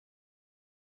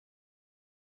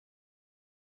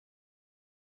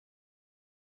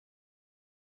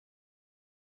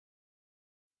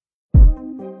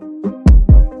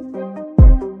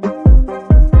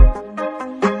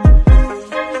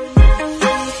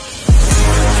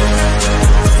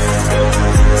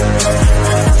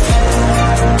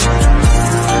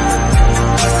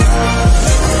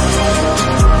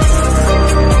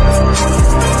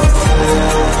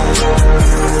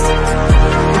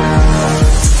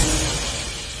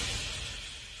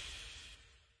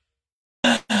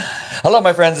Hello,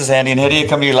 my friends. It's Andy and Hiddy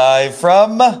coming to you live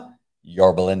from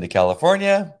Yorba Linda,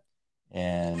 California.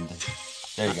 And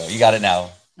there you go. You got it now.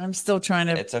 I'm still trying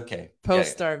to It's okay.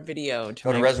 post our video.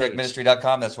 Go to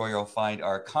resurrectministry.com. That's where you'll find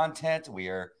our content. We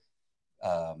are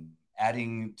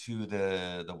adding to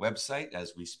the website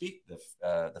as we speak.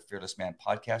 The Fearless Man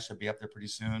podcast should be up there pretty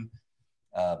soon.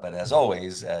 But as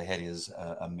always, Hedi's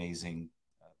amazing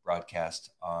broadcast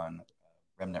on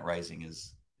Remnant Rising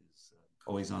is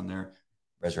always on there.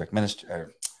 Resurrect Ministry,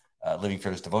 or Living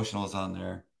Fearless Devotional is on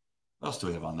there. What else do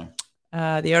we have on there?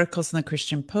 The articles in the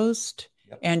Christian Post,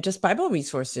 and just Bible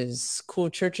resources, cool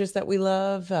churches that we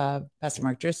love. Pastor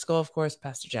Mark Driscoll, of course,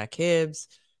 Pastor Jack Hibbs,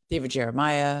 David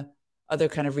Jeremiah, other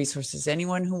kind of resources.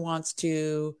 Anyone who wants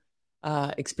to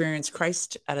experience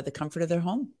Christ out of the comfort of their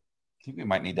home. I think we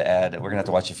might need to add, we're going to have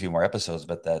to watch a few more episodes,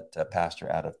 but that pastor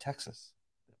out of Texas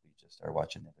that we just started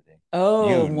watching the other day.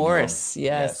 Oh, Morris.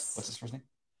 Yes. What's his first name?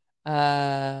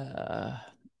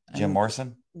 Jim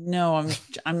Morrison? No,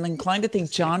 I'm inclined to think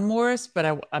John Morris,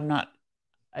 but I'm not.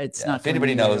 It's not. If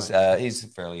anybody knows, he's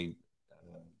fairly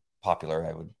popular,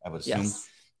 I would assume. Yes.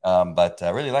 But I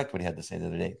really liked what he had to say the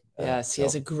other day. Yes, he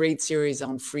has a great series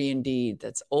on Free Indeed.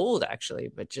 That's old, actually,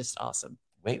 but just awesome.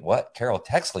 Wait, what? Carol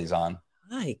Texley's on.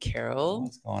 Hi, Carol.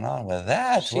 What's going on with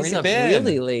that? She's Where you up been?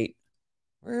 Really late.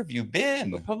 Where have you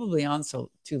been? We're probably on so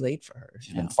too late for her.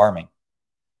 She's been farming.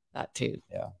 That too.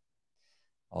 Yeah.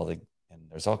 And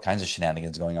there's all kinds of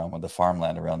shenanigans going on with the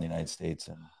farmland around the United States,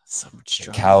 and so much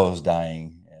cows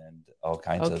dying and all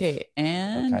kinds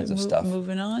of stuff.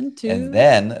 Moving on to, and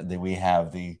then we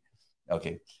have we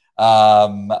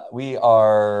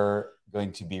are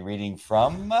going to be reading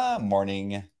from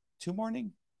Morning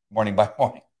by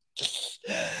Morning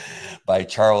by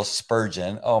Charles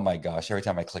Spurgeon. Oh my gosh, every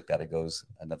time I click that, it goes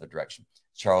another direction.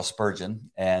 Charles Spurgeon,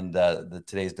 and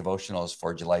today's devotional is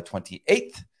for July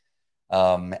 28th.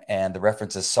 And the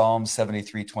reference is Psalm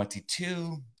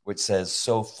 73:22, which says,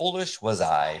 "So foolish was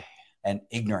I and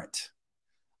ignorant.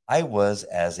 I was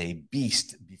as a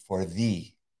beast before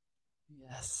thee."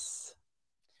 Yes.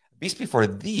 Beast before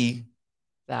thee?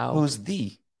 Thou. Who's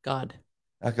thee? God.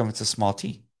 How come it's a small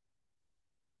t?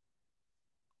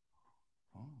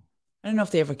 I don't know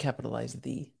if they ever capitalized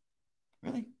thee.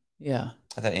 Really? Yeah.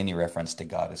 I thought any reference to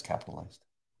God is capitalized.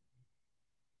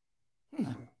 We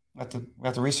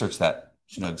have to research that,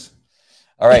 Schnugs.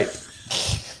 All right.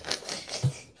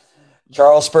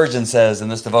 Charles Spurgeon says in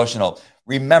this devotional,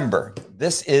 "Remember,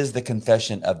 this is the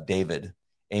confession of David,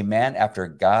 a man after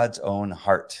God's own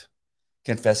heart,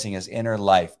 confessing his inner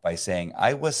life by saying,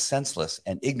 'I was senseless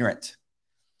and ignorant.'"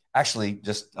 Actually,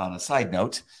 just on a side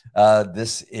note,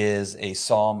 this is a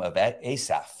psalm of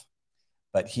Asaph,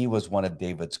 but he was one of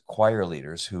David's choir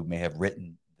leaders who may have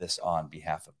written this on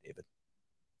behalf of David.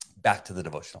 Back to the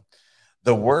devotional.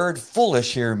 The word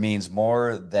foolish here means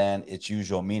more than its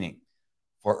usual meaning.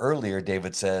 For earlier,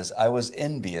 David says, "I was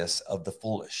envious of the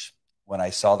foolish when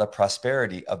I saw the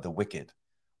prosperity of the wicked,"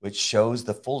 which shows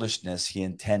the foolishness he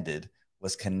intended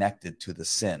was connected to the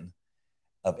sin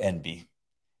of envy.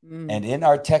 And in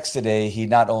our text today, he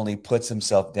not only puts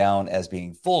himself down as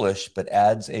being foolish, but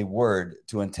adds a word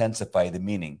to intensify the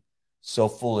meaning. So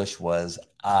foolish was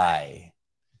I.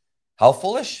 How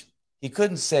foolish? He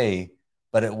couldn't say,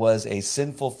 but it was a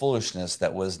sinful foolishness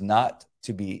that was not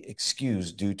to be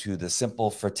excused due to the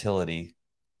simple frailty,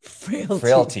 not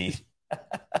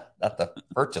the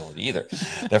fertility either,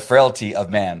 the frailty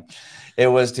of man. It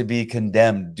was to be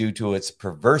condemned due to its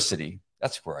perversity.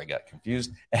 That's where I got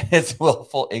confused. And its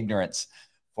willful ignorance,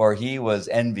 for he was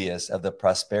envious of the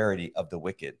prosperity of the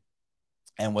wicked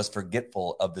and was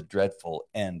forgetful of the dreadful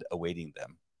end awaiting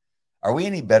them. Are we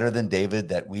any better than David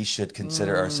that we should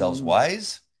consider ourselves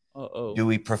wise? Do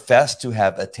we profess to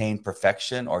have attained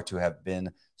perfection or to have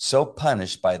been so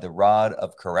punished by the rod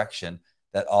of correction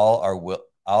that all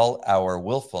our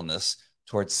willfulness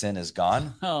towards sin is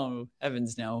gone? Oh,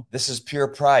 heavens no. This is pure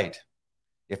pride.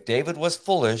 If David was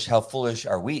foolish, how foolish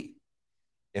are we?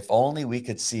 If only we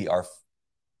could see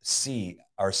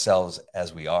ourselves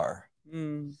as we are.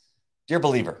 Dear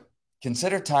believer,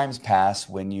 consider times past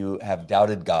when you have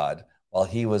doubted God while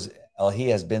he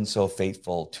has been so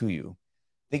faithful to you.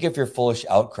 Think of your foolish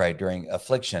outcry during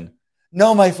affliction,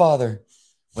 "No, my Father,"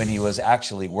 when he was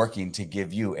actually working to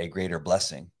give you a greater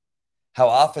blessing. How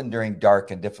often during dark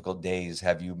and difficult days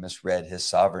have you misread his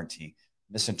sovereignty,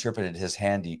 misinterpreted his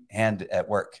hand at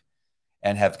work,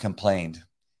 and have complained,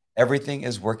 "Everything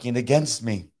is working against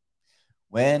me,"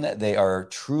 when they are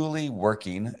truly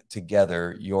working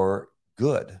together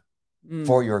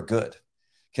for your good?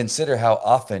 Consider how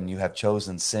often you have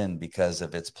chosen sin because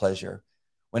of its pleasure,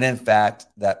 when in fact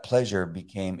that pleasure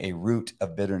became a root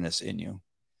of bitterness in you.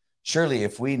 Surely,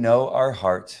 if we know our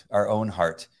heart, our own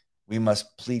heart, we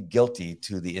must plead guilty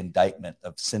to the indictment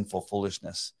of sinful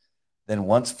foolishness. Then,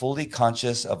 once fully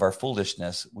conscious of our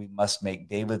foolishness, we must make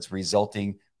David's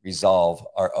resulting resolve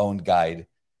our own guide.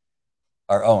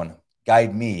 Our own.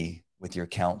 Guide me with your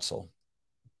counsel.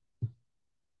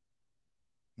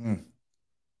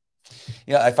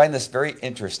 Yeah, I find this very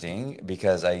interesting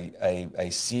because I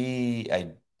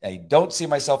don't see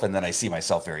myself, and then I see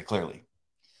myself very clearly.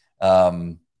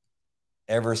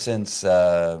 Ever since,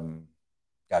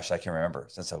 gosh, I can remember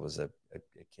since I was a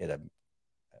kid. I'm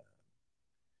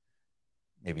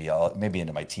maybe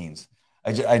into my teens.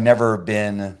 I never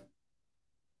been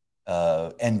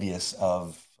envious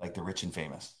of like the rich and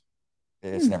famous.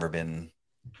 It's never been.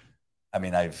 I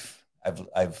mean,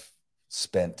 I've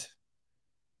spent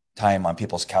time on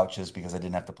people's couches because I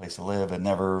didn't have the place to live, and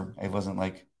I wasn't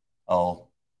like, oh,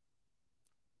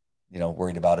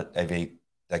 worried about it. I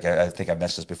think I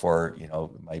mentioned this before.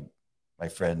 My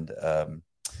friend.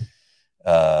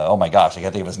 Oh my gosh, I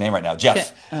can't think of his name right now.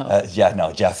 Jeff.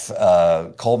 Jeff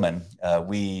Coleman.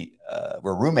 We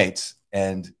were roommates,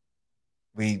 and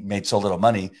we made so little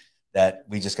money that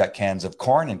we just got cans of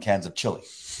corn and cans of chili,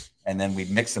 and then we'd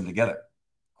mix them together,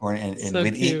 corn and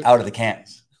we'd eat out of the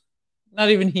cans. Not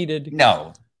even heated.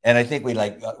 No, and I think we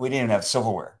didn't even have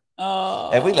silverware. Oh,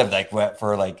 and we lived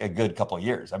for like a good couple of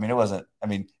years. I mean, it wasn't. I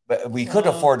mean, but we could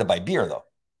afford to buy beer though.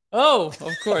 Oh,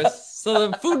 of course. So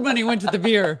the food money went to the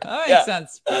beer. That makes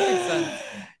sense. Perfect sense.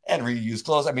 And reuse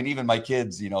clothes. I mean, even my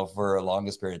kids, for the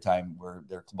longest period of time,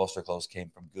 most of their clothes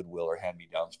came from Goodwill or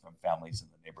hand-me-downs from families in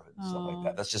the neighborhood and stuff like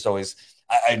that. That's just always.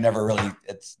 I never really.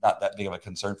 It's not that big of a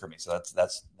concern for me. So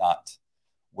that's not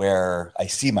where I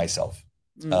see myself.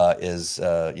 Is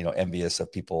envious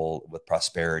of people with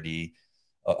prosperity,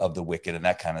 of the wicked and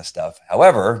that kind of stuff.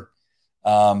 However,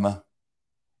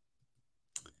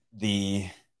 the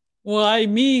why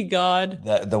me, God?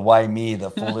 The why me, the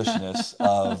foolishness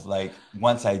of like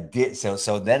once I did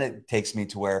so then it takes me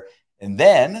to where, and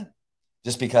then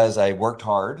just because I worked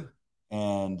hard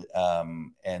and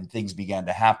things began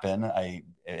to happen, I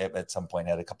at some point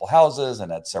had a couple houses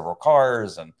and had several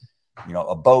cars and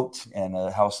a boat and a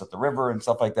house at the river and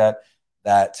stuff like that.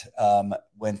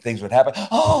 When things would happen,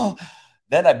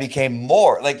 then I became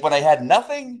more like when I had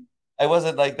nothing, I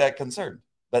wasn't like that concerned,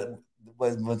 but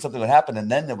when something would happen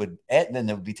and then it would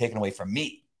be taken away from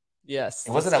me. Yes.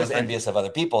 It wasn't I was envious of other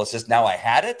people. It's just now I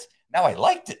had it. Now I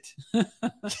liked it.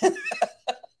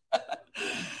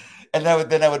 And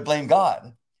then I would blame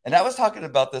God. And I was talking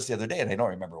about this the other day and I don't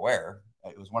remember where.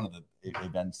 It was one of the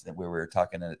events that we were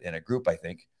talking in a group, I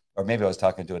think, or maybe I was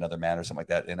talking to another man or something like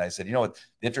that. And I said, what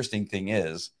the interesting thing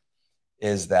is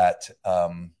that,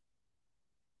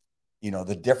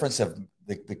 the difference of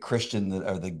the Christian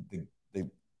or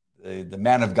the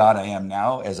man of God I am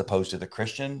now, as opposed to the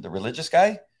Christian, the religious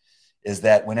guy, is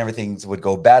that when everything would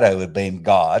go bad, I would blame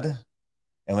God.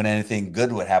 And when anything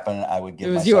good would happen, I would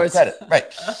give myself credit.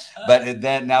 Right. But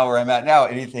then now where I'm at now,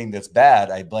 anything that's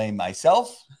bad, I blame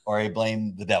myself or I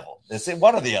blame the devil. It's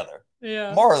one or the other.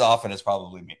 Yeah. More often, it's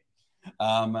probably me.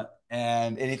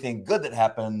 And anything good that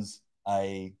happens,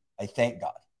 I thank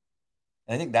God.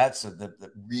 And I think that's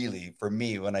the really for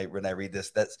me when I read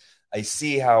this, I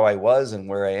see how I was and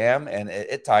where I am, and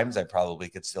at times I probably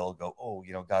could still go, oh,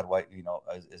 God, why, did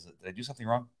I do something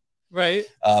wrong? Right.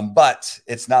 But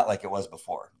it's not like it was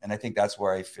before, and I think that's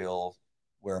where I feel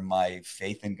where my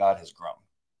faith in God has grown.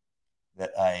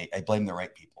 That I blame the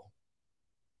right people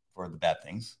for the bad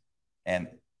things, and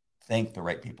thank the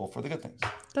right people for the good things.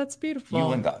 That's beautiful.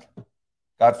 You and God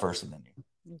first, and then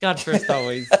you. God first,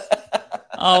 always.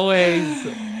 Always.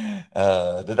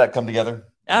 Did that come together?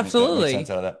 Absolutely. Make sense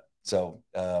out of that. So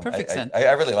perfect sense.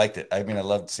 I really liked it. I mean, I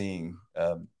loved seeing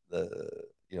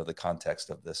the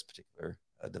context of this particular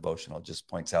devotional. It just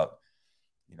points out,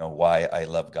 why I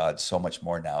love God so much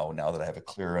more now that I have a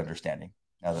clearer understanding.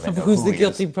 Now that I know who's the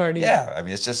guilty party. Yeah, I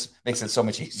mean, it just makes it so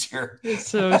much easier. It's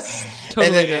so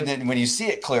totally. and then when you see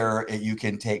it clearer, you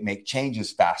can make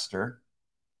changes faster.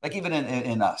 Like even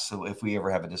in us, so if we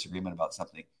ever have a disagreement about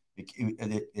something,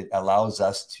 it allows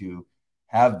us to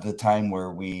have the time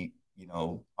where we,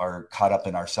 are caught up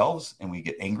in ourselves and we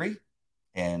get angry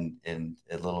and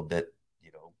a little bit,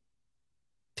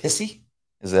 pissy.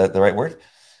 Is that the right word?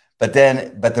 But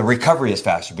the recovery is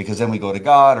faster because then we go to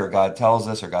God, or God tells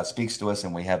us, or God speaks to us,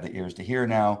 and we have the ears to hear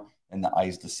now and the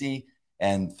eyes to see,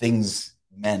 and things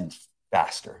mend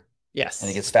faster. Yes.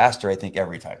 And it gets faster, I think,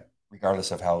 every time,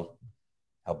 regardless of how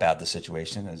bad the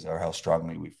situation is or how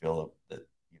strongly we feel that,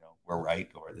 we're right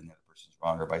or the other person's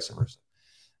wrong or vice versa.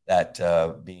 That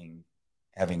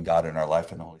having God in our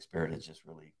life and the Holy Spirit is just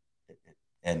really, it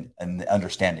and the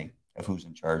understanding of who's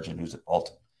in charge and who's at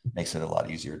fault makes it a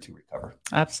lot easier to recover.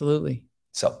 Absolutely.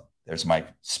 So there's my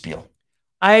spiel.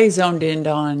 I zoned in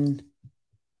on.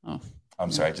 Oh,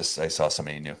 I'm sorry. I saw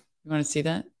somebody new. You want to see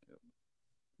that?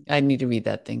 I need to read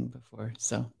that thing before.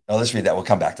 So. Oh, let's read that. We'll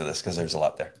come back to this because there's a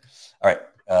lot there. All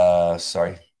right.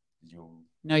 Sorry.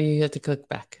 No, you have to click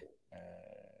back.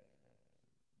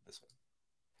 This one.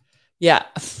 Yeah.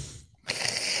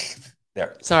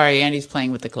 There. Sorry, Andy's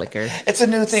playing with the clicker. It's a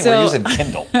new thing. We're using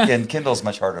Kindle, and Kindle's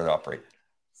much harder to operate.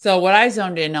 So what I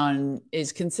zoned in on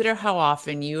is consider how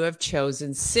often you have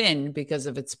chosen sin because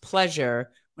of its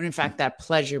pleasure, when in fact that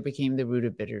pleasure became the root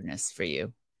of bitterness for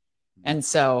you. And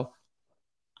so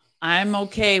I'm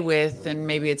okay with, and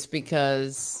maybe it's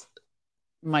because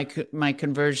my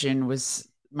conversion was,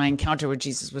 my encounter with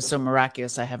Jesus was so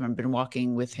miraculous. I haven't been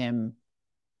walking with him,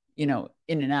 in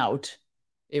and out.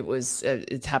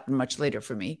 It's happened much later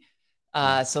for me.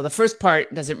 So the first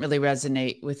part doesn't really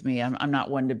resonate with me. I'm not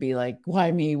one to be like,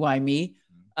 why me? Why me?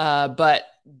 But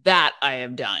that I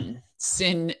have done.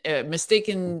 Sin,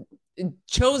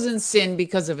 chosen sin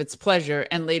because of its pleasure,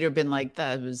 and later been like,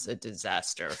 that was a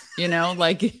disaster,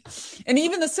 like, and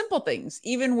even the simple things,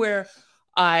 even where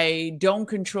I don't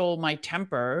control my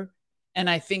temper and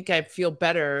I think I feel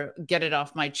better, get it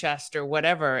off my chest or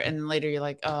whatever. And then later you're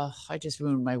like, oh, I just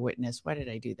ruined my witness. Why did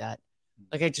I do that?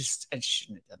 Like, I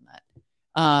shouldn't have done that.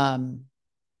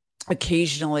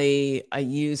 Occasionally I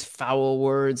use foul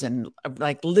words, and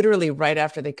like literally right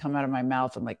after they come out of my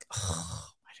mouth, I'm like, oh,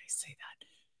 why did I say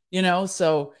that?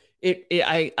 So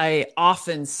I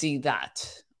often see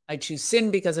that. I choose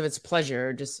sin because of its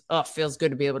pleasure. Just, it feels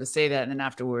good to be able to say that. And then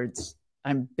afterwards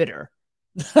I'm bitter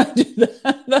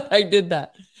that I did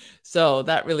that. So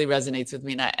that really resonates with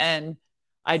me. And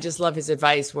I just love his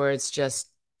advice, where it's just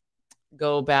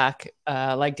go back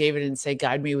like David and say,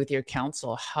 guide me with your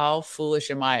counsel. How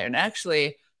foolish am I? And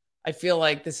actually, I feel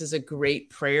like this is a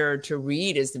great prayer to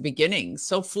read as the beginning.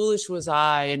 So foolish was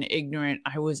I and ignorant.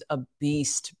 I was a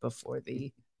beast before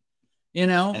thee,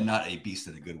 And not a beast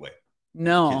in a good way.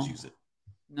 No. Kids use it.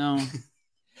 No.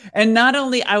 And not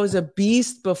only I was a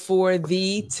beast before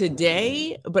thee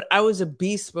today, but I was a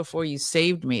beast before you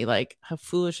saved me. Like, how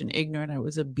foolish and ignorant. I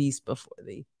was a beast before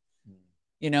thee.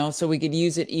 So we could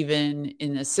use it even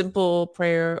in a simple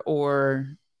prayer or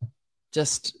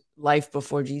just life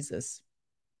before Jesus.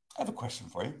 I have a question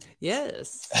for you.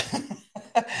 Yes.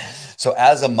 So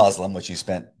as a Muslim, which you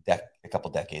spent a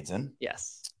couple decades in.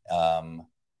 Yes. And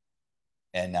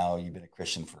now you've been a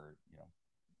Christian for,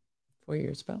 4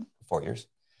 years, about 4 years.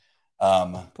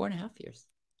 4.5 years.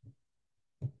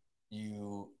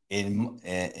 You in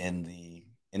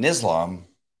Islam,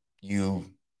 you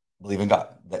believe in God,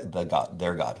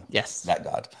 their God. Yes. That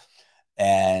God.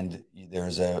 And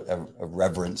there's a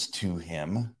reverence to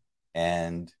him,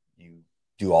 and you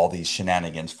do all these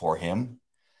shenanigans for him.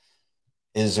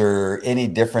 Is there any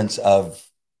difference of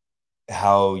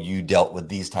how you dealt with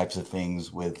these types of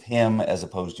things with him as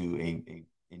opposed to in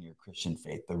your Christian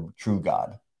faith, the true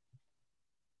God?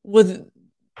 When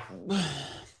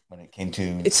it came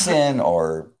to sin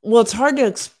or... Well, it's hard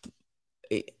to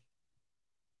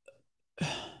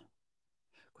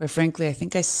quite frankly, I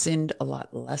think I sinned a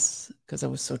lot less because I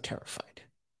was so terrified.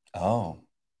 Oh.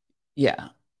 Yeah.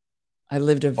 I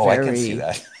lived a I can see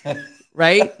that.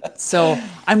 Right? So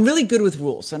I'm really good with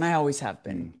rules, and I always have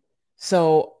been.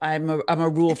 So I'm a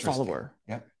rule follower.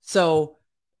 Yeah. So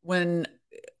when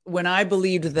I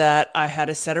believed that I had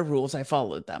a set of rules, I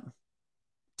followed them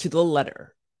to the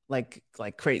letter, like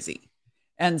crazy.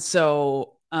 And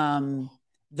so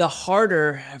the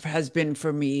harder has been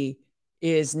for me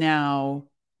is now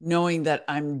knowing that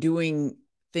I'm doing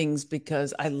things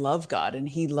because I love God and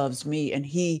he loves me, and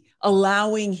he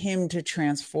allowing him to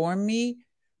transform me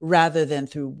rather than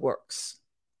through works,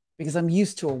 because I'm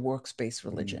used to a works-based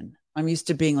religion. I'm used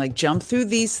to being like, jump through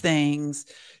these things,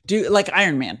 do like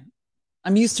Iron Man.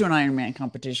 I'm used to an Iron Man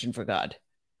competition for God.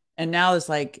 And now it's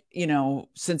like,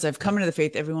 since I've come into the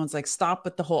faith, everyone's like, stop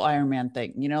with the whole Iron Man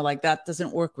thing. Like that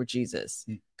doesn't work with Jesus.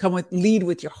 Lead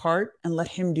with your heart and let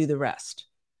him do the rest.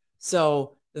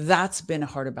 So that's been a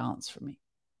harder balance for me.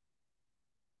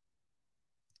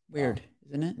 Weird,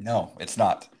 isn't it? No, it's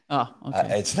not. Oh,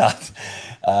 okay. It's not.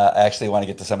 I actually want to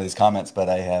get to some of these comments, but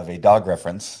I have a dog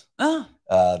reference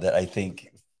that I think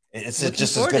it's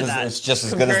just as good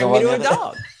as the one. Me to a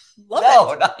dog.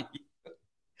 Love it.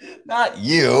 Not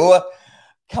you.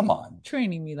 Come on.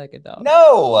 Training me like a dog.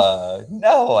 No.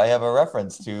 I have a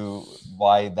reference to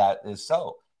why that is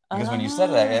so. Because when you said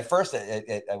it, at first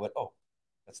I went, oh,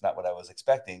 that's not what I was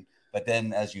expecting. But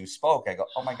then as you spoke, I go,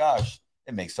 oh my gosh,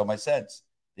 it makes so much sense.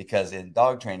 because in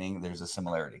dog training, there's a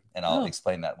similarity. And I'll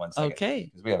explain that one second. Okay.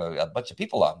 Because we have a bunch of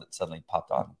people on that suddenly popped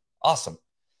on. Awesome.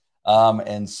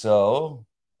 And so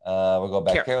we'll go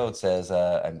back. Carol says,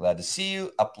 I'm glad to see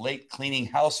you up late cleaning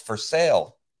house for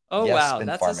sale. Oh, yes, wow.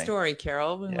 That's farming. A story,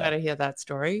 Carol. We got to hear that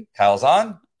story. Kyle's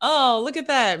on. Oh, look at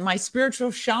that. My spiritual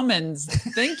shamans.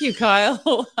 Thank you,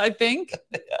 Kyle, I think.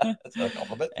 Yeah, that's a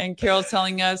compliment. And Carol's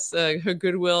telling us her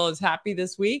Goodwill is happy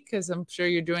this week because I'm sure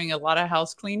you're doing a lot of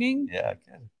house cleaning. Yeah,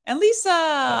 good. And Lisa,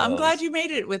 I'm glad you made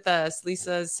it with us.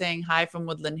 Lisa is saying hi from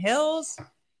Woodland Hills.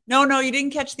 No, you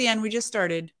didn't catch the end. We just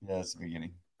started. Yeah, it's the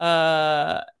beginning.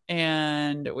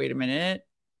 And wait a minute.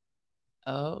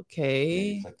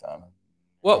 Okay. Clicked on it.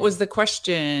 What was the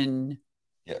question?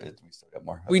 Yeah, we still got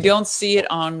more. Okay. We don't see it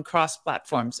on cross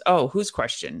platforms. Oh, whose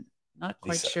question? Not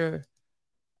quite sure.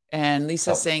 And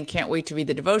Lisa's saying, can't wait to read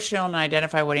the devotional and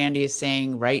identify what Andy is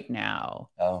saying right now.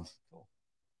 Oh, cool.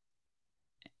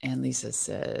 And Lisa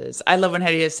says, I love when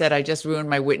Hetty has said, I just ruined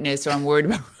my witness, so I'm worried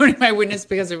about ruining my witness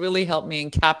because it really helped me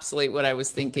encapsulate what I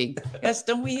was thinking. Yes,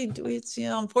 don't we? It's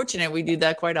unfortunate we do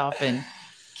that quite often.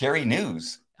 Carrie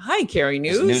News. Hi, Carrie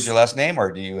News. Is News your last name,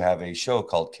 or do you have a show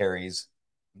called Carrie's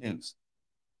News?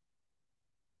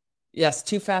 Yes,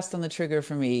 too fast on the trigger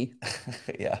for me.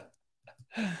 Yeah.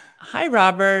 Hi,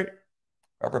 Robert.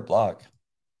 Robert Block.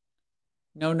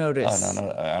 No notice. Oh,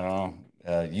 no, I don't know.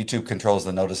 YouTube controls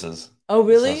the notices. Oh,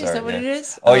 really? So is that what it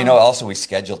is? Oh, also we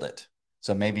scheduled it.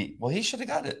 So maybe, he should have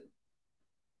got it.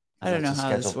 I don't know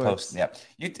how this works. Post.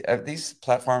 Yeah. These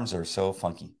platforms are so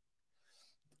funky.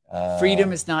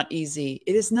 Freedom is not easy.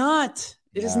 It is not.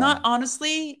 It is not.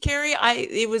 Honestly, Carrie,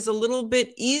 it was a little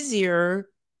bit easier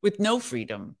with no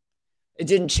freedom. It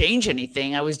didn't change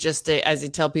anything. I was just, as I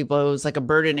tell people, it was like a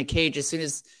bird in a cage. As soon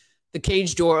as the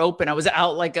cage door opened, I was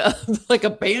out like a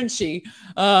banshee.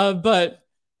 But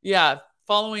yeah,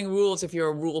 following rules, if you're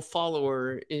a rule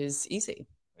follower, is easy.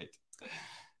 Right.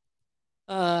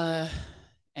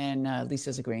 And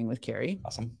Lisa's agreeing with Carrie.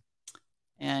 Awesome.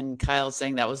 And Kyle's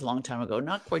saying that was a long time ago.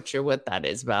 Not quite sure what that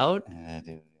is about.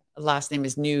 Last name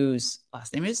is News.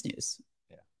 Last name is News.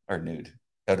 Yeah, or Nude.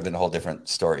 That would have been a whole different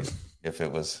story if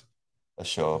it was a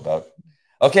show about.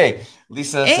 Okay,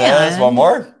 Lisa says one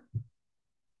more.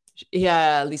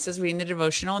 Yeah, Lisa's reading the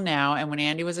devotional now. And when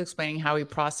Andy was explaining how he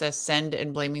processed send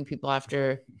and blaming people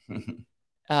after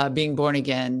being born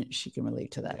again, she can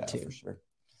relate to that too. For sure.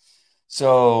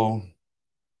 So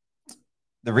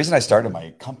the reason I started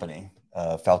my company,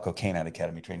 Falco Canine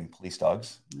Academy, training police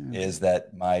dogs, is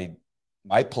that my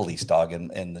police dog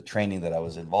and the training that I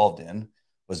was involved in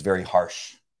was very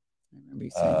harsh.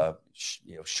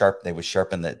 Sharp. They would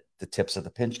sharpen the tips of the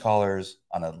pinch collars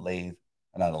on a lathe,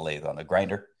 not a lathe, on a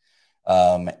grinder,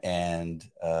 and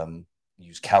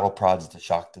use cattle prods to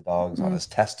shock the dogs on his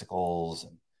testicles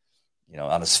and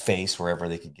on his face, wherever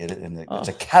they could get it. And it's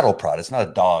a cattle prod. It's not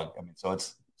a dog. I mean, so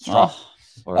it's strong.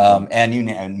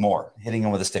 And more, hitting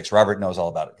him with the sticks. Robert knows all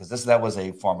about it because that was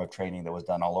a form of training that was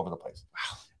done all over the place.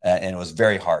 Wow. And it was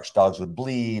very harsh. Dogs would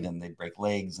bleed and they'd break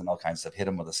legs and all kinds of stuff. Hit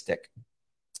them with a stick.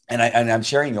 And I'm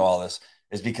sharing you all this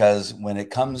is because when it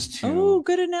comes to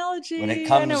good analogy. When it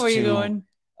comes I know where you're going.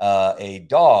 A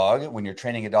dog, when you're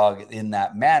training a dog in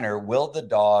that manner, will the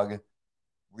dog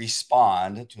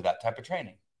respond to that type of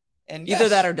training? And either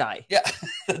that or die. Yeah.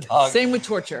 The dog. Same with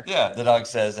torture. Yeah. The dog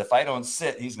says, if I don't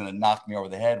sit, he's going to knock me over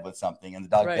the head with something. And the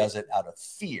dog does it out of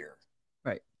fear.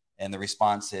 Right. And the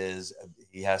response is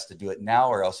he has to do it now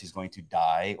or else he's going to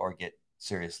die or get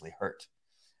seriously hurt.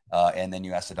 And then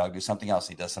you ask the dog to do something else.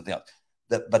 He does something else.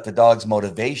 But the dog's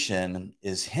motivation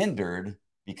is hindered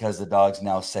because the dog's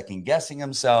now second guessing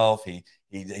himself.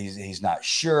 He's not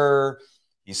sure.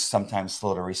 He's sometimes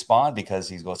slow to respond because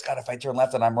he goes, God, if I turn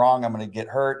left and I'm wrong, I'm going to get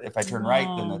hurt. If I turn right,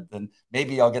 then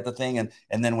maybe I'll get the thing. And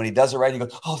then when he does it right, he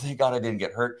goes, oh, thank God I didn't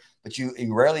get hurt. But you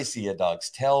rarely see a dog's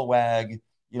tail wag.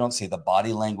 You don't see the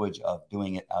body language of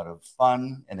doing it out of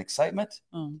fun and excitement.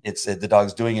 It's the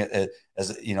dog's doing it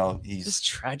as he's just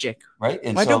tragic, right?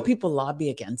 And why don't people lobby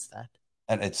against that?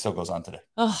 And it still goes on today.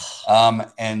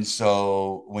 And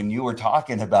so when you were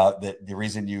talking about the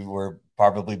reason you were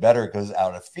probably better because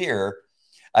out of fear,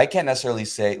 I can't necessarily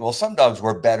say, well, some dogs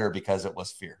were better because it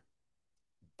was fear.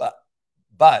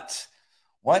 But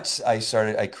once I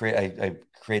started, I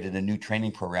created a new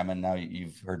training program. And now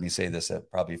you've heard me say this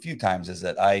probably a few times, is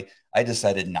that I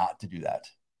decided not to do that.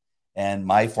 And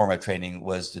my form of training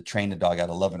was to train the dog out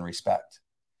of love and respect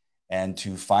and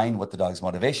to find what the dog's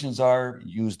motivations are,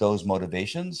 use those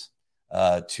motivations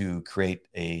to create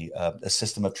a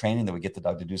system of training that would get the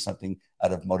dog to do something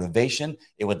out of motivation.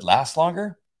 It would last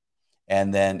longer.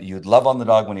 And then you'd love on the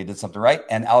dog when he did something right.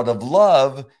 And out of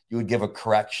love, you would give a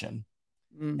correction.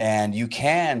 And you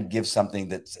can give something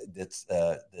that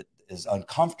is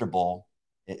uncomfortable,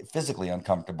 physically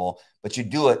uncomfortable, but you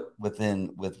do it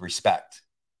with respect.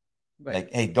 Right.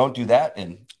 Like, hey, don't do that,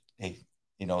 and hey,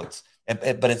 it's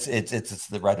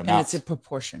the right amount. And it's a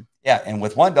proportion. Yeah, and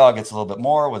with one dog, it's a little bit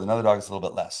more. With another dog, it's a little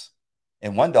bit less.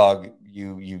 And one dog,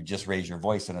 you just raise your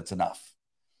voice, and it's enough.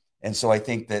 And so I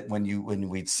think that when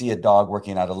we'd see a dog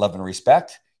working out of love and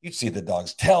respect, you'd see the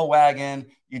dog's tail wagging.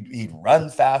 He'd run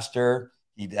faster.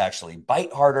 He'd actually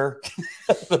bite harder,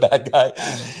 the bad guy,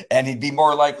 and he'd be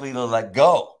more likely to let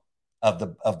go of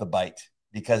the bite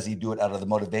because he'd do it out of the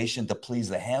motivation to please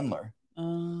the handler.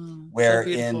 Where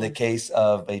in the case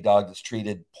of a dog that's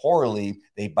treated poorly,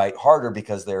 they bite harder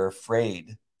because they're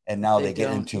afraid, and now they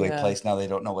get into a place now they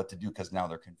don't know what to do because now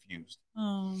they're confused.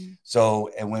 So,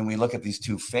 and when we look at these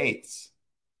two faiths,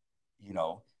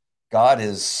 God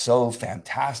is so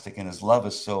fantastic and his love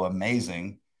is so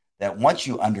amazing that once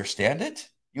you understand it,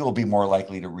 you will be more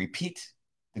likely to repeat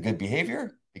the good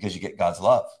behavior because you get God's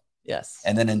love. Yes.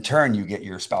 And then in turn, you get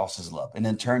your spouse's love. And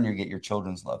in turn, you get your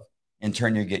children's love. In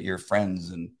turn, you get your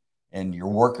friends and your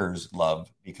workers'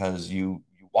 love because you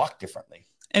walk differently.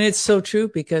 And it's so true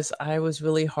because I was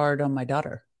really hard on my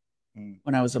daughter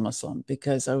when I was a Muslim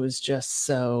because I was just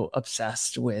so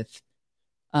obsessed with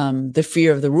the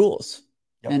fear of the rules.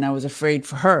 Yep. And I was afraid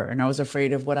for her, and I was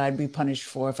afraid of what I'd be punished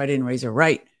for if I didn't raise her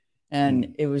right.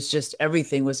 And it was just,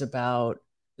 everything was about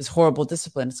this horrible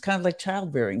discipline. It's kind of like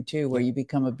child rearing too, where you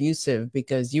become abusive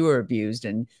because you were abused,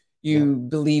 and you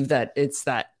believe that it's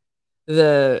that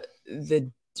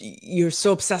you're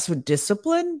so obsessed with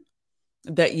discipline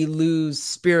that you lose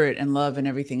spirit and love and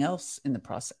everything else in the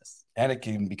process. And it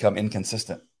can become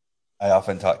inconsistent. I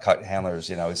often taught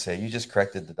handlers, I would say, you just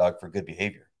corrected the dog for good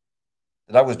behavior.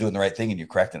 The dog was doing the right thing and you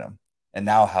corrected him. And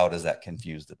now how does that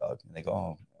confuse the dog? And they go,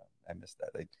 oh, I missed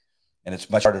that. And it's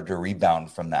much harder to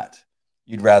rebound from that.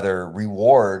 You'd rather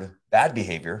reward bad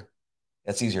behavior.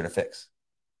 That's easier to fix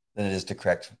than it is to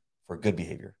correct for good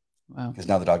behavior. Wow. Because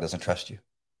now the dog doesn't trust you.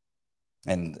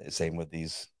 And same with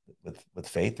with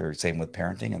faith, or same with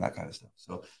parenting and that kind of stuff.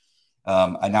 So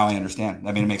I understand.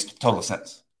 I mean, it makes total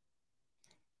sense.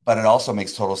 But it also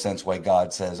makes total sense why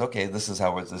God says, okay, this is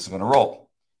how this is going to roll.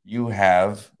 You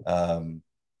have,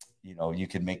 you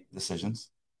can make decisions.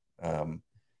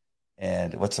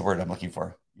 And what's the word I'm looking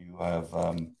for? You have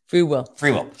free will.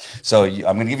 Free will. So I'm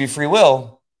going to give you free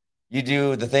will. You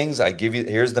do the things I give you.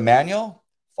 Here's the manual.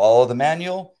 Follow the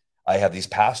manual. I have these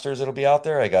pastors that'll be out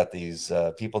there. I got these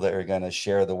people that are going to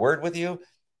share the word with you.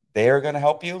 They are going to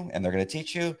help you, and they're going to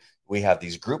teach you. We have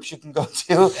these groups you can go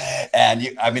to, and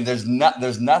there's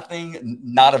nothing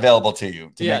not available to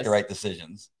you to make the right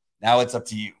decisions. Now it's up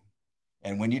to you.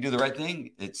 And when you do the right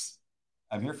thing,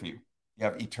 I'm here for you. You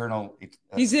have eternal.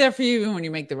 He's there for you even when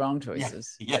you make the wrong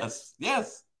choices. Yeah,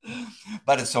 yes.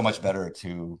 But it's so much better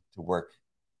to work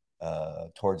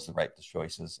towards the right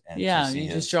choices. And you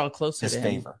just draw closer to his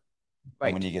favor. Right.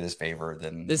 And when you get his favor,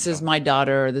 then this is my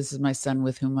daughter. This is my son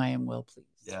with whom I am well pleased.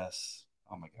 Yes.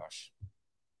 Oh my gosh.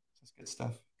 That's good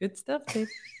stuff. Good stuff, Dave.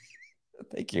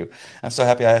 Thank you. I'm so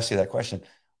happy I asked you that question.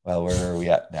 Well, where are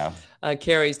we at now?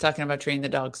 Carrie's talking about training the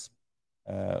dogs.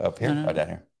 Up here? No. Oh, down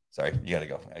here. Sorry, you got to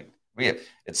go.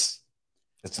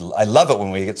 I love it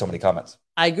when we get so many comments.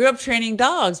 I grew up training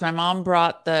dogs. My mom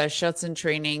brought the Schutzen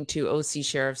training to OC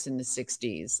sheriffs in the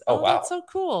 60s. Oh, wow. That's so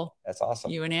cool. That's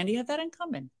awesome. You and Andy have that in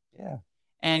common. Yeah.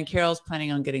 And Carol's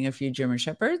planning on getting a few German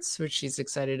Shepherds, which she's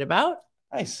excited about.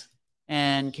 Nice.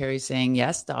 And Carrie's saying,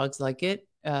 yes, dogs like it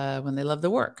when they love the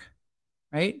work.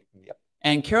 Right? Yep.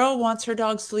 And Carol wants her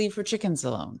dogs to leave for chickens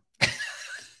alone.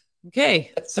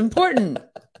 Okay. It's important.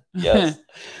 Yes.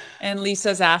 And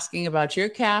Lisa's asking about your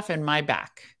calf and my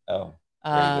back. Oh.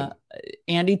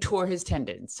 Andy tore his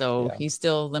tendon, so he's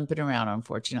still limping around,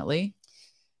 unfortunately.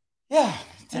 Yeah.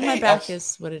 Today, and my back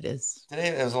is what it is. Today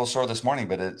it was a little sore this morning,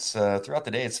 but it's throughout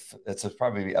the day. It's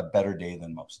probably a better day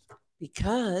than most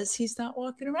because he's not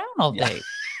walking around all day.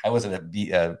 I was at a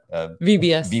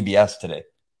VBS today,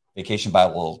 Vacation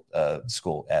Bible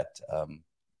School at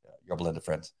Yorba Linda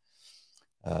Friends.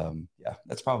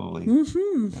 That's probably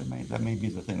that may be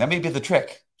the thing. That may be the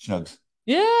trick, Schnugs.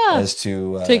 Yeah, as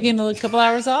to taking a couple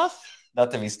hours off.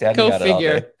 Not to be standing out all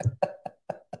day.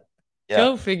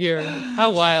 Go figure.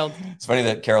 How wild. It's funny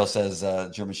that Carol says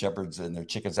German Shepherds and their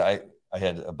chickens. I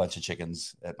had a bunch of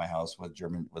chickens at my house with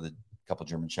a couple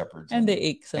German Shepherds, and they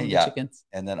ate some of the chickens.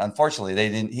 And then unfortunately,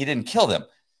 he didn't kill them.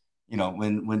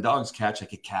 When dogs catch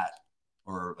like a cat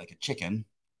or like a chicken,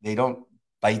 they don't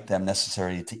bite them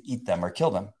necessarily to eat them or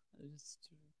kill them. Just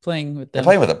playing with them. They're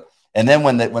playing with them. And then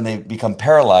when they become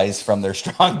paralyzed from their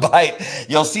strong bite,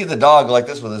 you'll see the dog like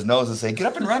this with his nose and say, "Get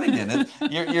up and run again.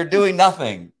 You're doing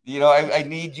nothing. I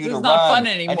need you to run. Not fun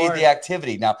anymore. I need the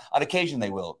activity." Now, on occasion, they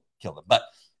will kill them, but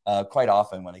quite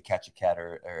often when they catch a cat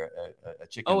or a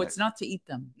chicken. Oh, it's not to eat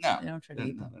them. No, they don't try to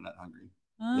eat them. They're not hungry.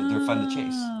 They're fun to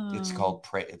chase. It's called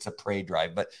prey. It's a prey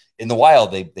drive. But in the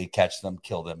wild, they catch them,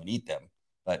 kill them, and eat them.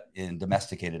 But in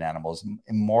domesticated animals,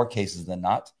 in more cases than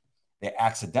not, they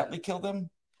accidentally kill them.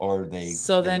 Or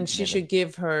then she should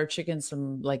give her chickens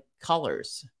some like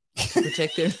collars to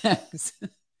protect their necks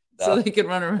so they can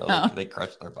run around. They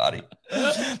crush their body.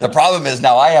 The problem is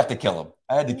now I have to kill them.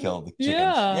 I had to kill the chickens.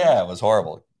 Yeah, it was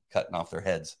horrible, cutting off their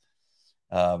heads.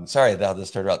 Sorry how this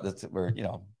turned out. We're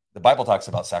the Bible talks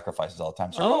about sacrifices all the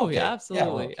time. So yeah,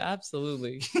 absolutely, okay.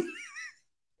 Absolutely.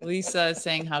 Lisa is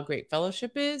saying how great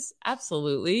fellowship is.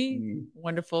 Absolutely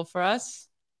wonderful for us,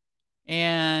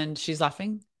 and she's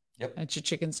laughing. Yep. That's your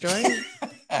chicken story.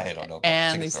 I don't know.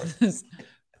 And Lisa's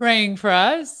praying for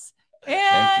us.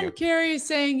 And Carrie is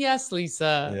saying, yes,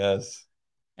 Lisa. Yes.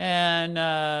 And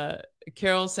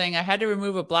Carol's saying, I had to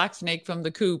remove a black snake from the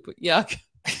coop. Yuck.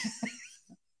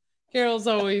 Carol's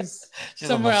always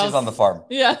somewhere else. She's on the farm.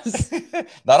 Yes.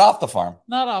 Not off the farm.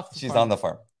 Not off the farm. She's on the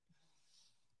farm.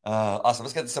 Awesome.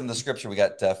 Let's get to some of the scripture. We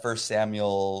got 1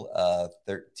 Samuel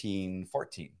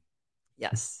 13:14.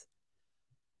 Yes.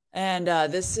 And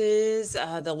this is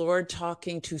the Lord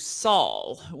talking to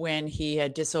Saul when he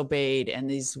had disobeyed, and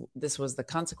this was the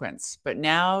consequence. But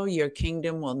now your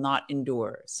kingdom will not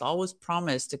endure. Saul was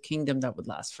promised a kingdom that would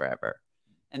last forever,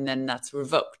 and then that's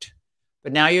revoked.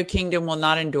 But now your kingdom will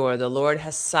not endure. The Lord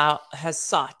has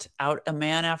sought out a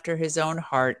man after his own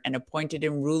heart and appointed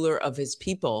him ruler of his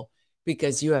people,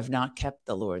 because you have not kept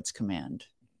the Lord's command.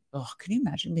 Oh, can you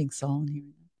imagine being Saul and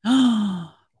hearing that?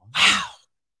 Oh, wow.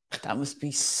 That must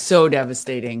be so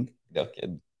devastating. No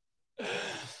kidding.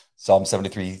 Psalm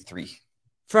 73:3.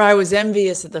 For I was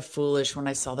envious of the foolish when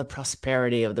I saw the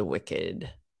prosperity of the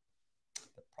wicked.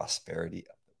 The prosperity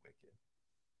of the wicked.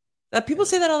 That people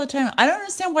say that all the time. I don't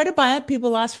understand, why do bad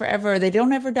people last forever? They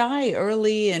don't ever die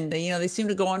early, and they seem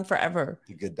to go on forever.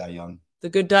 The good die young. The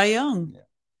good die young. Yeah.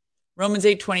 Romans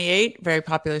 8:28, very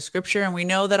popular scripture. And we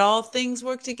know that all things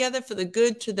work together for the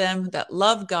good to them that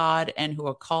love God and who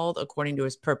are called according to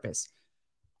his purpose.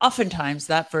 Oftentimes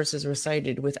that verse is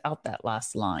recited without that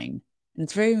last line. And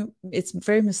it's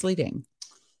very misleading,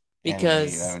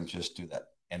 because and we don't just do that.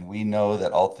 And we know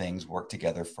that all things work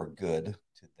together for good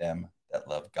to them that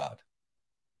love God.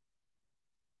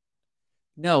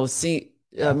 No, see,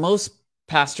 most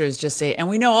pastors just say, and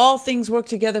we know all things work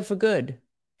together for good.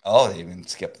 Oh, they even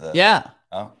skip the... Yeah.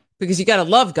 Oh. Because you got to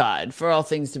love God for all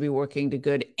things to be working to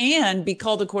good and be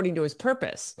called according to his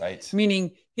purpose. Right.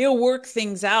 Meaning he'll work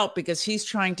things out because he's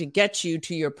trying to get you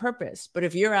to your purpose. But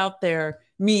if you're out there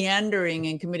meandering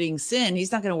and committing sin,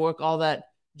 he's not going to work all that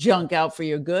junk out for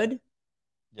your good.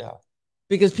 Yeah.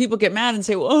 Because people get mad and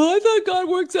say, well, I thought God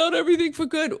works out everything for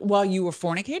good while you were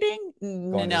fornicating.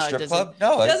 No, it doesn't. Club?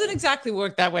 No, it doesn't exactly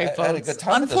work that way, folks. I had a good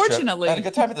time Unfortunately. I had a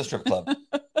good time at the strip club.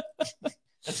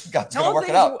 God's going to work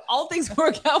it out. All things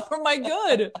work out for my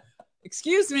good.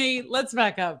 Excuse me. Let's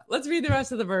back up. Let's read the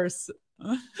rest of the verse.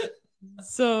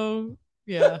 So,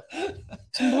 yeah.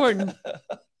 It's important.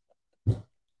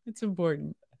 It's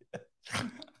important.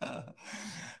 Psalm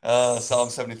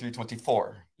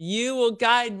 73:24. You will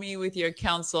guide me with your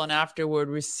counsel and afterward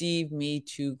receive me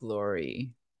to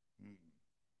glory.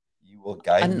 You will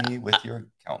guide me with your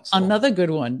counsel. Another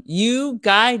good one. You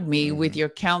guide me with your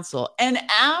counsel. And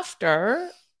after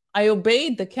I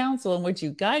obeyed the counsel in which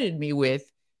you guided me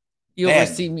with, you'll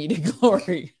receive me to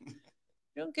glory. You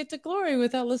don't get to glory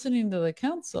without listening to the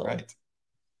counsel. Right.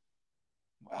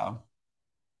 Wow.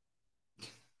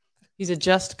 He's a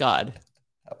just God.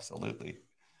 Absolutely.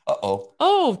 Uh-oh.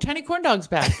 Oh, Tiny Corn Dog's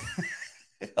back.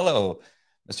 Hello,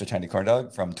 Mr. Tiny Corn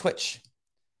Dog from Twitch.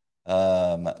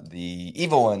 The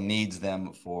evil one needs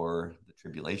them for the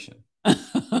tribulation.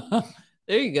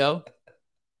 There you go.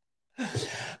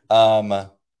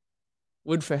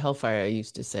 Wood for hellfire, I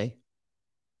used to say.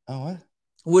 Oh, what?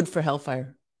 Wood for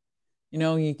hellfire.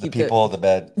 You keep the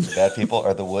bad people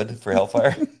are the wood for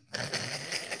hellfire.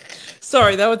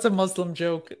 Sorry, that was a Muslim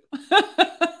joke.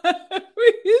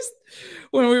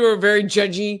 When we were very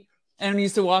judgy and we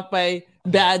used to walk by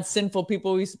bad, sinful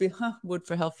people, we used to be, wood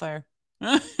for hellfire.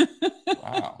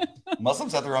 Wow.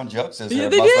 Muslims have their own jokes. Is there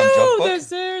they a Muslim do. joke book?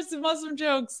 There's Muslim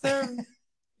jokes. You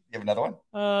have another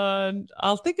one?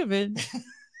 I'll think of it.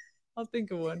 I'll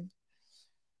think of one.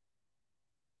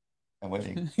 I'm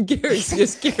waiting. Gary's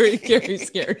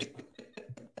scared.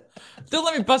 Don't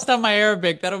let me bust out my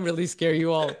Arabic. That'll really scare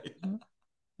you all.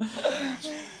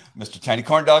 Mr. Tiny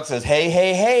Corn Dog says, hey,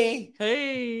 hey, hey.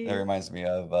 Hey. That reminds me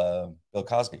of Bill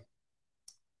Cosby.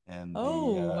 And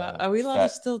are we allowed to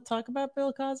still talk about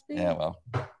Bill Cosby? Yeah, well,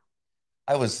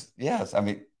 yes. I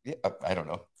mean, yeah, I don't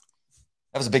know.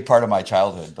 That was a big part of my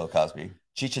childhood, Bill Cosby.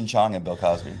 Cheech and Chong and Bill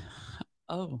Cosby.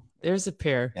 Oh, there's a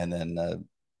pair. And then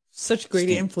such great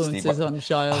influences on the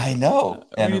child. I know.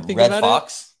 And Red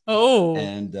Fox. Oh.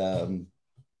 And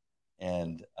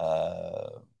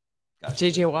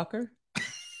J.J. Walker.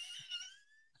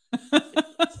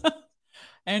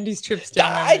 Andy's trips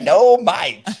down.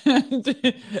 Dynamite.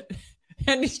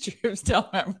 Andy's trips down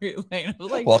memory lane. I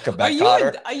was like, welcome back,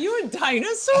 Cotter. Are you a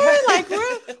dinosaur? Like,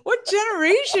 what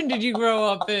generation did you grow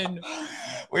up in?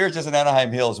 We were just in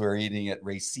Anaheim Hills. We were eating at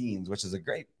Racine's, which is a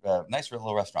great, nice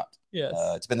little restaurant. Yes.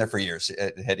 It's been there for years.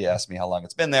 Hedy asked me how long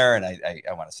it's been there, and I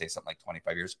want to say something like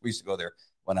 25 years. We used to go there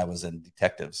when I was in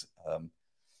Detectives,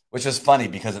 which was funny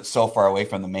because it's so far away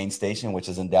from the main station, which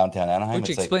is in downtown Anaheim. Which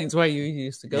explains why you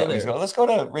used to go there. Let's go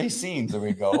to Racine's. And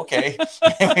we go, okay.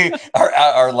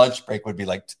 Our lunch break would be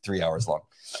like 3 hours long.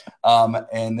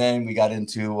 And then we got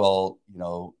into,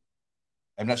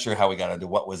 I'm not sure how we got into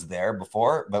what was there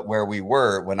before, but where we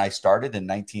were when I started in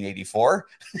 1984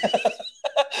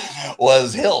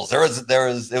 was hills.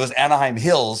 It was Anaheim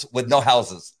Hills with no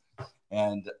houses.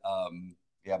 And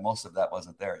most of that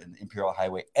wasn't there. And the Imperial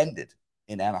Highway ended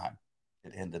in Anaheim.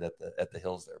 It ended at the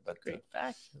hills there. But great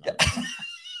fact. Yeah.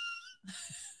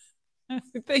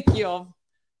 Thank you all.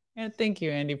 And thank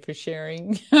you, Andy, for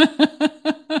sharing.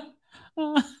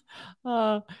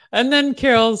 And then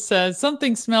Carol says,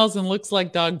 something smells and looks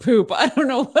like dog poop. I don't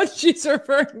know what she's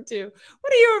referring to.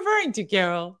 What are you referring to,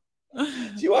 Carol?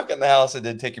 You walk in the house and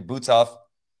then take your boots off.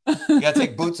 You got to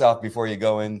take boots off before you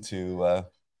go into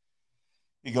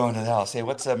the house. Hey,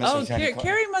 what's Mr.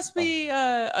 Carrie must be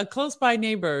a close by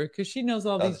neighbor because she knows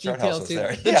all these details too.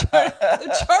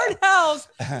 The chart house.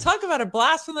 Talk about a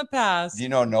blast from the past.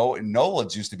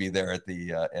 Nolan's used to be there at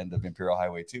the end of Imperial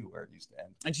Highway 2 where it used to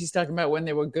end. And she's talking about when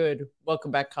they were good.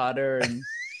 Welcome back, Cotter. And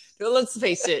let's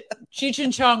face it, Cheech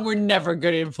and Chong were never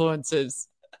good influences.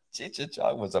 Cheech and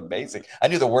Chong was amazing. I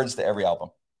knew the words to every album.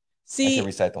 I could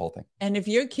recite the whole thing. And if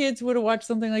your kids would have watched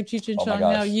something like Cheech and Chong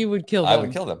now, you would kill them. I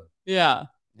would kill them. Yeah.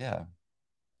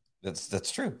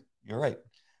 That's true. You're right.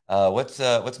 What's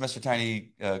Mr.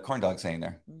 Tiny Corn Dog saying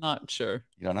there? Not sure.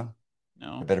 You don't know?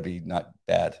 No. It better be not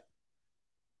bad.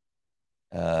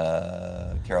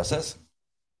 Carol says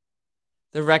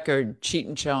the record Cheech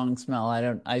and Chong smell.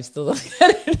 I still don't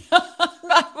get it.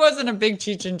 I wasn't a big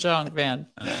Cheech and Chong fan.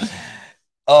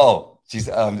 Oh, she's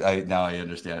now I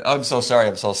understand. I'm so sorry.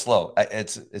 I'm so slow.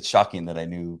 It's shocking that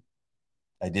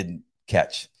I didn't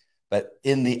catch. But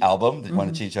in the album, the one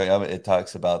of Cheech album, it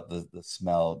talks about the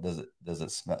smell. Does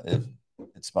it smell?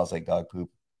 It smells like dog poop.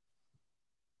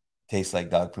 Tastes like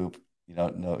dog poop. You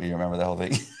don't know? You remember the whole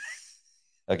thing?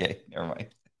 Okay, never mind.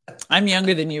 I'm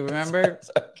younger than you. Remember?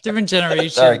 Sorry. Different generation.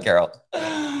 Sorry, Carol.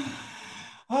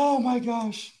 Oh my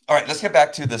gosh! All right, let's get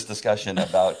back to this discussion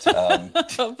about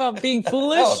about being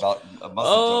foolish. No, about Muslim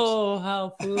jokes.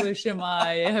 How foolish am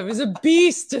I? I was a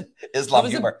beast. Islam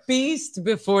humor. A beast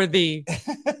before thee.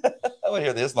 I want to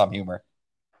hear the Islam humor.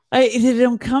 It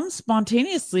don't come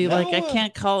spontaneously. No. Like I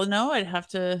can't call it. No, I'd have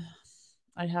to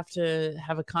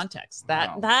have a context.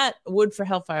 That Wood for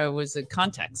Hellfire was a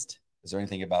context. Is there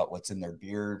anything about what's in their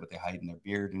beard, what they hide in their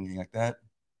beard, anything like that?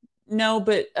 No,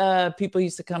 but people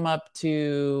used to come up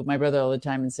to my brother all the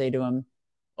time and say to him,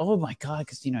 "Oh my God,"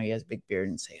 because he has a big beard,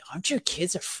 and say, "Aren't your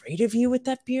kids afraid of you with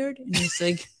that beard?" And he's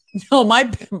like, "No,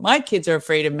 my kids are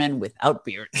afraid of men without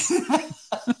beards."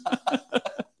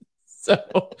 So,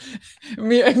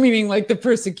 meaning like the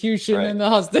persecution and the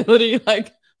hostility,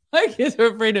 like my kids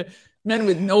are afraid of men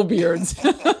with no beards.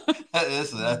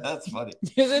 That's funny,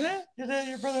 isn't it?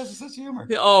 Your brother has a sense of humor.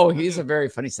 Oh, he's a very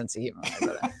funny sense of humor, my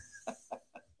brother.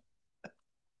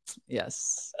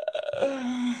 Yes.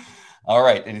 All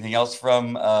right. Anything else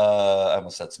from I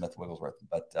almost said Smith Wigglesworth,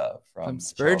 but from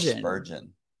Spurgeon. Charles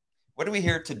Spurgeon. What do we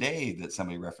hear today that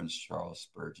somebody referenced Charles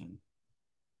Spurgeon?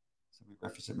 Somebody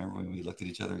referenced it. Remember when we looked at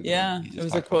each other? Yeah, it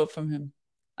was a quote from him.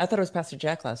 I thought it was Pastor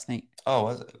Jack last night. Oh,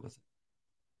 was it?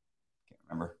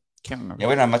 Can't remember. Yeah,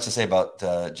 we don't have much to say about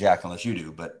Jack unless you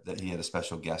do, but that he had a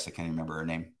special guest. I can't remember her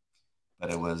name,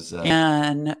 but it was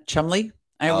and Chumley.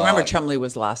 I remember Chumley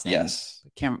was the last name. Yes.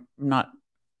 I'm not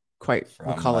quite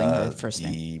recalling her first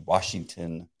name. The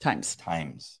Washington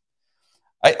Times.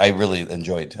 I really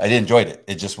enjoyed it.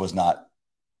 It just was not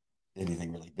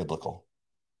anything really biblical.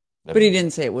 But he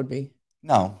didn't say it would be.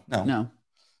 No.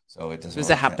 So it doesn't. It was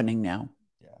a happening now.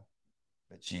 Yeah.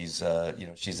 But she's,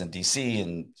 she's in DC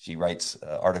and she writes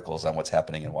articles on what's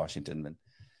happening in Washington.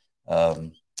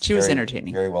 And She was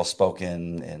entertaining. Very well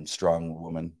spoken and strong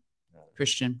woman.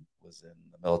 Christian. Was in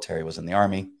the military, was in the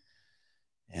Army.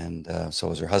 And so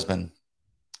was her husband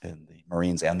in the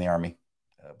Marines and the Army.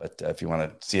 But if you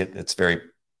want to see it, it's very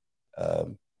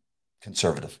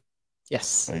conservative.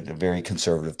 Yes. A very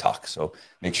conservative talk. So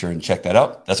make sure and check that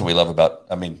out. That's what we love about,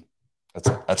 that's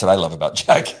what I love about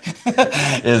Jack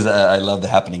is I love the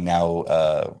Happening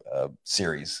Now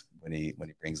series when he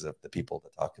brings up the people to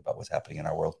talk about what's happening in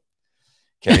our world.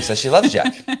 Carrie says she loves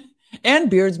Jack. And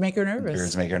beards make her nervous.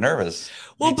 Beards make her nervous.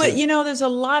 Well, but there's a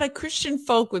lot of Christian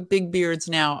folk with big beards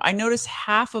now. I noticed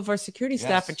half of our security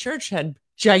staff at church had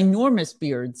ginormous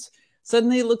beards.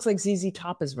 Suddenly it looks like ZZ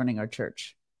Top is running our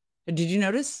church. Did you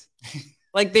notice?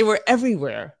 Like they were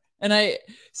everywhere. And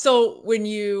so when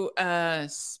you,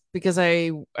 because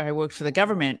I worked for the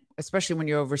government, especially when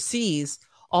you're overseas,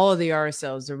 all of the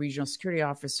RSLs, the regional security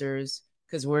officers,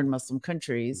 because we're in Muslim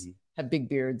countries, have big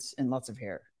beards and lots of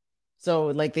hair. So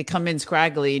like they come in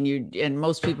scraggly and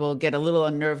most people get a little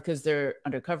unnerved because they're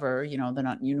undercover, they're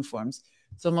not in uniforms.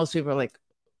 So most people are like,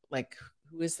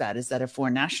 who is that? Is that a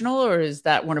foreign national or is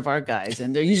that one of our guys?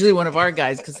 And they're usually one of our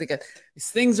guys because they got these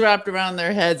things wrapped around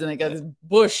their heads and they got this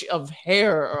bush of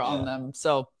hair on them.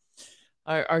 So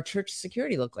our church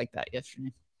security looked like that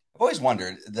yesterday. I've always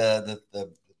wondered the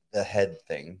head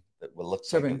thing that will look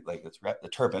like it's the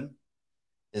turban.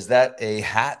 Is that a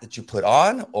hat that you put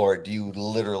on, or do you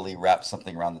literally wrap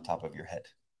something around the top of your head?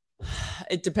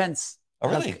 It depends. Oh,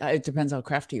 really? It depends how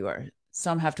crafty you are.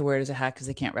 Some have to wear it as a hat because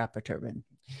they can't wrap a turban.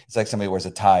 It's like somebody wears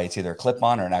a tie. It's either a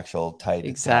clip-on or an actual tied.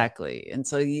 Exactly. Tie. And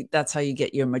so that's how you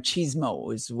get your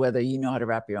machismo, is whether you know how to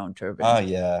wrap your own turban. Oh,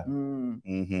 yeah.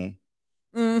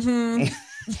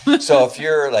 So if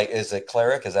you're is a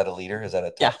cleric, is that a leader? Is that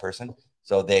a top person?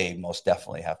 So they most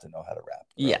definitely have to know how to wrap.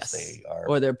 Yes. They are,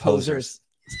 or they're posers.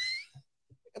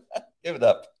 Give it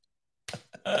up.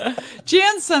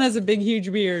 Jan's son has a big,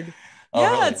 huge beard. Oh,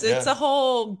 yeah, really? It's a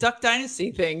whole Duck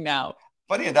Dynasty thing now.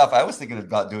 Funny enough, I was thinking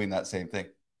about doing that same thing.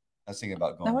 I was thinking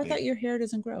about going. No, I thought your hair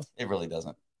doesn't grow. It really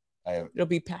doesn't. It'll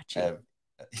be patchy.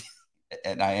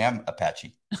 And I am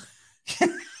Apache.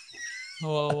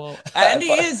 Whoa. And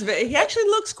he actually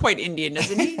looks quite Indian,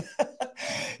 doesn't he?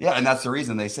 Yeah, and that's the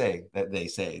reason they say,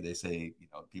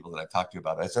 people that I've talked to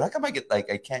about it. I said, how come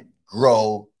I can't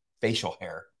grow facial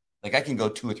hair? Like I can go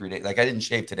 2 or 3 days. Like I didn't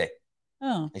shave today.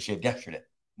 Oh. I shaved yesterday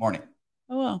morning.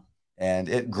 Oh, well. And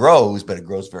it grows, but it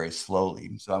grows very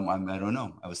slowly. So I don't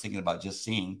know. I was thinking about just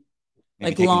seeing.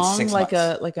 Like long, like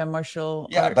a martial.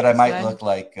 Yeah, but I might look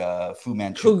like Fu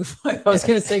Manchu. I was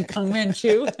going to say Kung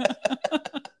Manchu.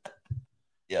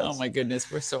 Yes. Oh my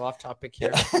goodness, we're so off topic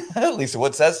here. Lisa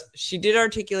Wood says she did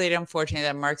articulate, unfortunately,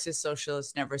 that Marxist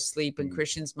socialists never sleep and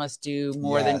Christians must do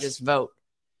more than just vote.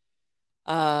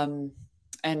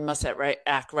 And must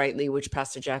act rightly, which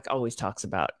Pastor Jack always talks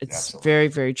about. It's very,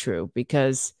 very true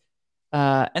because,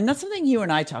 and that's something you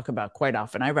and I talk about quite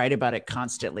often. I write about it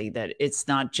constantly, that it's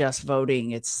not just voting;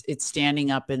 it's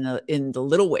standing up in the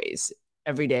little ways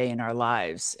every day in our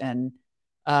lives and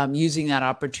using that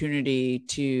opportunity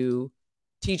to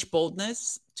teach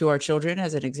boldness to our children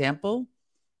as an example,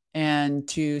 and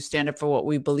to stand up for what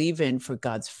we believe in for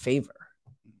God's favor,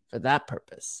 for that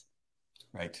purpose.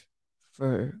 Right.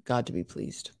 For God to be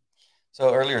pleased.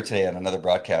 So earlier today on another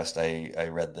broadcast, I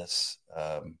read this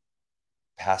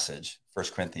passage, 1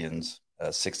 Corinthians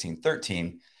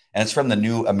 16:13, and it's from the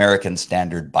New American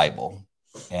Standard Bible.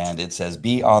 And it says,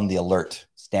 be on the alert,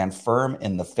 stand firm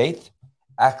in the faith,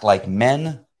 act like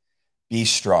men, be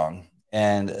strong.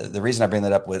 And the reason I bring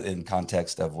that up in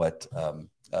context of what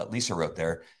Lisa wrote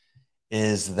there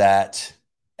is that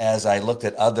as I looked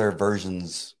at other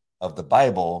versions of the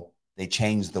Bible, they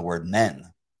changed the word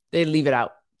men. They leave it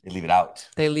out.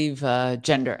 They leave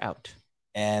gender out.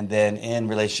 And then in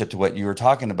relationship to what you were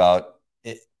talking about,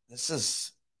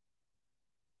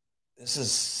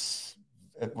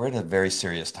 we're in a very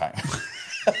serious time.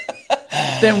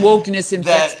 Then wokeness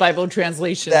infects Bible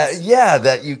translations.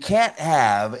 That you can't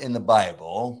have in the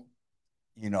Bible,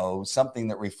 something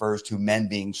that refers to men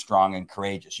being strong and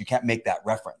courageous. You can't make that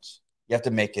reference. You have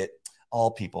to make it all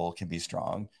people can be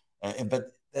strong.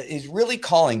 But he's really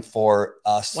calling for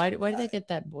us. Why do they get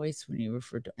that voice when you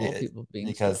refer to all people being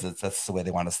because strong? That's the way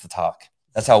they want us to talk.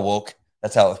 That's how woke.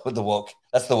 That's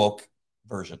the woke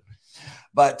version.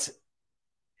 But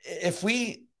if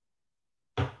we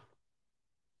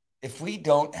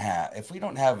don't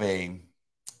have a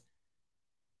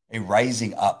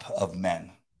rising up of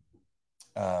men,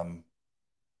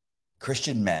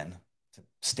 Christian men, to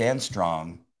stand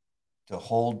strong, to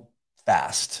hold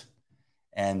fast,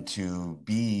 and to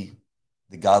be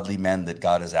the godly men that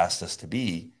God has asked us to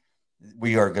be,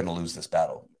 we are going to lose this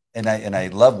battle. and I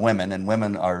love women, and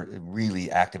women are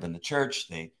really active in the church.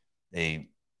 They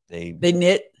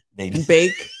knit, they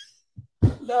bake.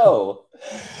 No,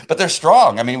 but they're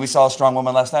strong. I mean, we saw a strong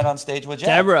woman last night on stage with Jack.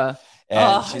 Deborah.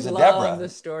 And she's a Deborah. The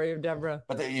story of Deborah.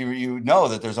 But you know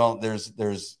that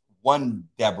there's one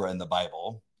Deborah in the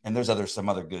Bible, and there's some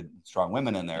other good, strong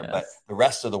women in there. Yes. But the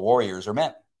rest of the warriors are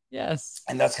men. Yes.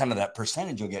 And that's kind of that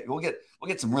percentage you'll get. We'll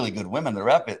get some really good women that are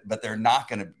up it, but they're not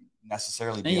going to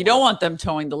necessarily. And you don't want them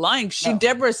towing the line.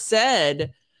 Deborah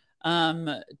said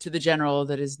to the general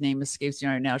that his name escapes me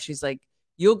right now. She's like,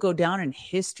 "You'll go down in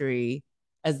history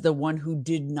as the one who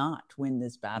did not win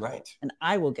this battle, right? And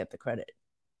I will get the credit."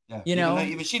 Yeah. You know,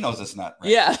 even she knows it's not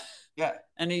right. Yeah. Yeah.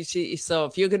 And so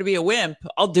if you're going to be a wimp,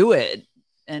 I'll do it.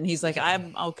 And he's like,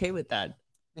 I'm okay with that.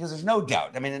 Because there's no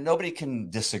doubt. I mean, nobody can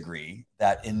disagree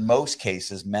that in most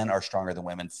cases, men are stronger than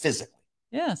women physically.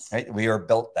 Yes. Right. We are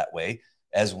built that way.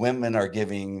 As women are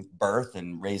giving birth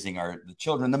and raising the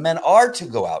children, the men are to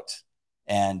go out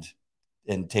and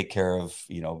take care of,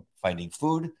 finding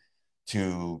food,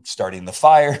 to starting the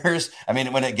fires. I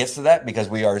mean, when it gets to that, because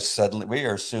we are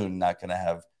soon not going to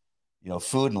have,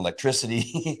 food and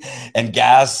electricity and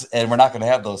gas, and we're not going to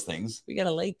have those things. We got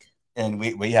a lake. And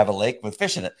we have a lake with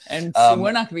fish in it. And so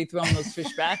we're not going to be throwing those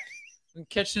fish back and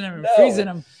catching them and freezing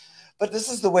them. But this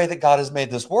is the way that God has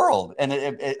made this world. And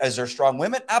is there strong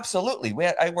women? Absolutely.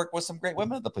 I worked with some great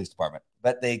women at the police department,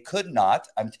 but they could not,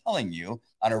 I'm telling you,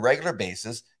 on a regular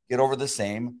basis, get over the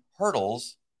same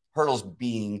hurdles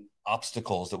being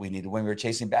obstacles that we needed when we were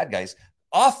chasing bad guys.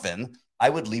 Often I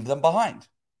would leave them behind.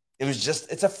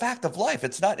 It's a fact of life.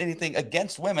 It's not anything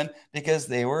against women, because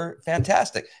they were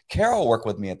fantastic. Carol worked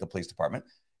with me at the police department,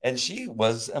 and she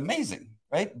was amazing,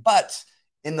 right? But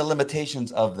in the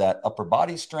limitations of that upper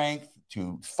body strength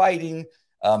to fighting,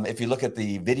 if you look at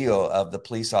the video of the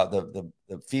police, the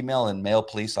female and male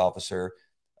police officer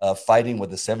fighting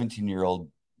with a 17-year-old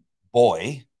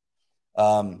boy,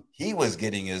 he was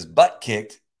getting his butt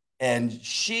kicked, and the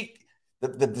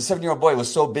 7-year-old boy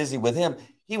was so busy with him,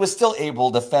 he was still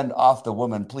able to fend off the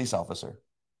woman police officer.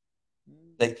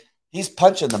 Like, he's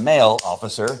punching the male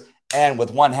officer and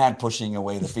with one hand pushing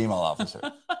away the female officer.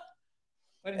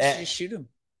 Why didn't she shoot him?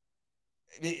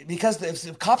 Because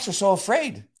the cops are so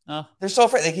afraid. Oh. They're so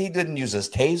afraid. Like, he didn't use his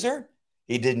taser.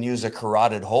 He didn't use a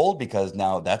carotid hold, because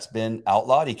now that's been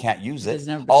outlawed. He can't use it.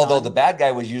 Although the bad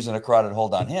guy was using a carotid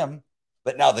hold on him,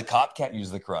 but now the cop can't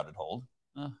use the carotid hold.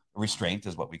 Oh. Restraint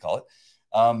is what we call it.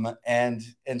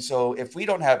 And so if we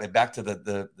don't have it, back to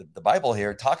the Bible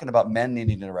here, talking about men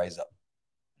needing to rise up.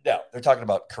 No, they're talking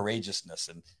about courageousness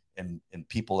and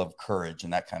people of courage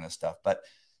and that kind of stuff. But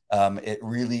it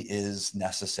really is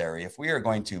necessary. If we are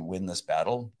going to win this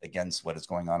battle against what is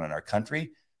going on in our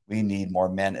country, we need more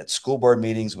men at school board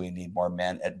meetings. We need more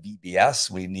men at VBS.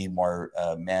 We need more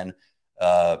men,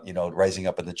 rising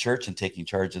up in the church and taking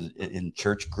charge in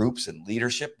church groups and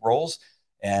leadership roles.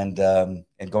 And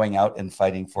going out and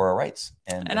fighting for our rights.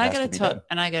 And I got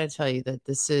to tell you that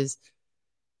this is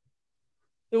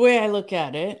the way I look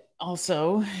at it.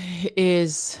 Also,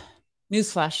 is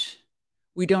newsflash: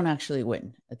 we don't actually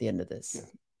win at the end of this. Yeah.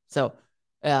 So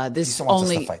this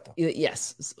only us to fight, though.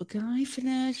 Yes. So can I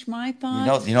finish my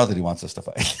thought? You know that he wants us to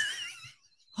fight.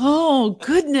 Oh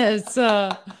goodness.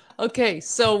 Okay,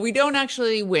 so we don't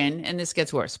actually win, and this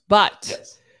gets worse. But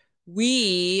yes.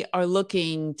 We are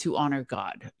looking to honor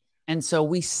God. And so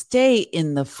we stay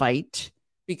in the fight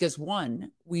because,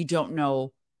 one, we don't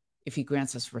know if he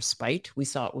grants us respite. We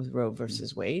saw it with Roe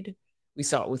versus Wade. We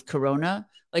saw it with Corona.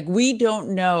 Like, we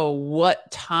don't know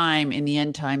what time in the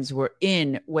end times we're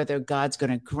in, whether God's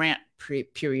going to grant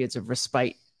periods of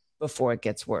respite before it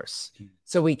gets worse.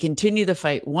 So we continue the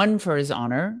fight, one, for his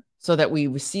honor, so that we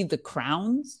receive the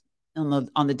crowns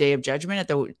on the day of judgment, at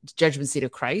the judgment seat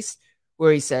of Christ,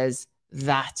 where he says,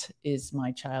 that is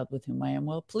my child with whom I am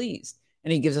well pleased.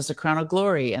 And he gives us a crown of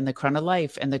glory and the crown of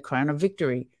life and the crown of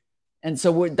victory. And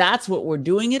so that's what we're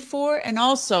doing it for. And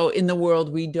also, in the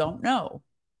world, we don't know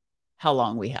how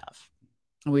long we have.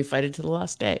 And we fight it to the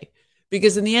last day.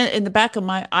 Because in the end, in the back of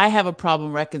I have a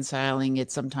problem reconciling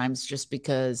it sometimes, just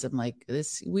because I'm like,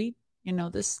 this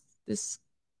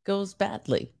goes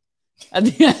badly at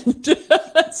the end.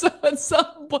 So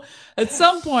at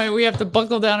some point, we have to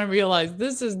buckle down and realize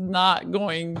this is not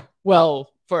going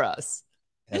well for us.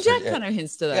 And Jack kind of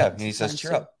hints to that. Yeah, and he says,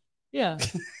 cheer up. Yeah.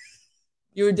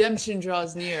 Your redemption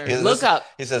draws near. Look up.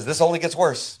 He says, this only gets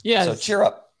worse. Yeah. So cheer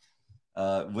up,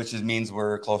 which means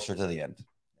we're closer to the end,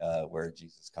 where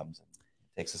Jesus comes and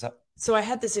takes us up. So I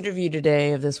had this interview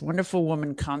today of this wonderful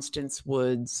woman, Constance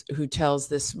Woods, who tells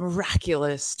this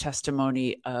miraculous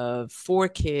testimony of 4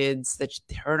 kids that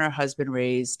her and her husband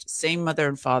raised, same mother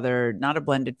and father, not a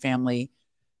blended family.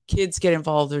 Kids get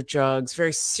involved with drugs,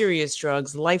 very serious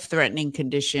drugs, life-threatening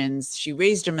conditions. She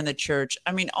raised them in the church.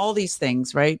 I mean, all these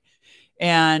things, right?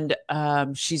 And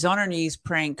she's on her knees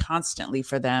praying constantly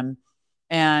for them.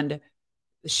 And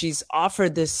she's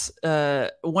offered this,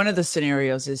 one of the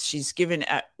scenarios is she's given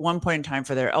at one point in time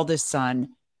for their eldest son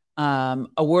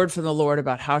a word from the Lord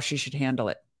about how she should handle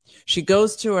it. She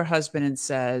goes to her husband and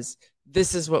says,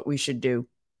 this is what we should do.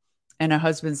 And her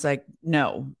husband's like,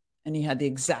 no. And he had the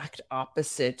exact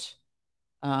opposite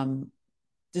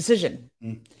decision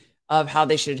of how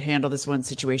they should handle this one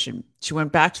situation. She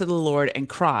went back to the Lord and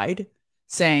cried,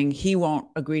 saying, he won't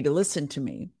agree to listen to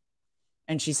me.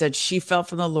 And she said she felt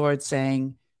from the Lord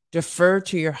saying, defer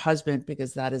to your husband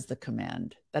because that is the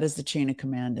command. That is the chain of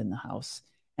command in the house.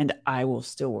 And I will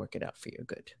still work it out for your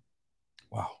good.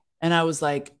 Wow. And I was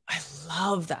like, I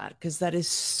love that because that is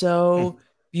so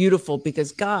beautiful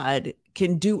because God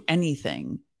can do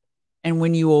anything. And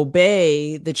when you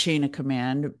obey the chain of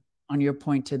command, on your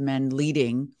point to men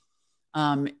leading,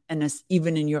 and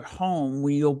even in your home,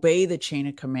 when you obey the chain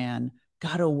of command,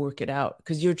 God will work it out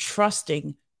because you're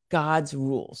trusting God's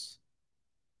rules,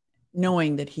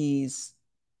 knowing that he's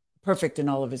perfect in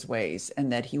all of his ways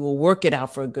and that he will work it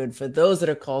out for good for those that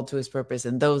are called to his purpose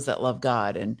and those that love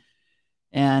God.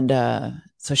 And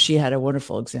so she had a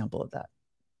wonderful example of that.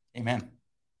 Amen.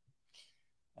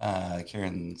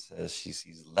 Karen says she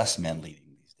sees less men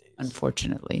leading these days.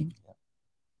 Unfortunately. Yep.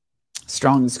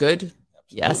 Strong is good. Absolutely.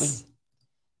 Yes.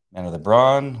 Men are the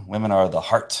brawn, women are the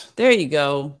heart. There you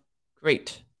go.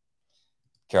 Great.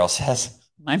 Carol says,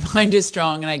 my mind is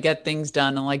strong and I get things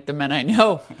done. Unlike the men I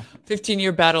know,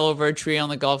 15-year battle over a tree on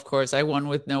the golf course. I won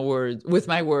with my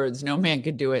words. No man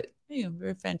could do it.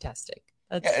 Very fantastic.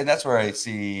 And that's where I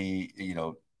see,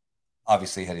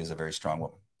 obviously Hetty is a very strong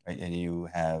woman, right? And you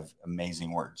have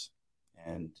amazing words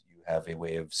and you have a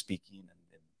way of speaking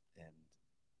and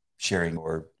sharing,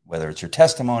 or whether it's your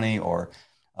testimony or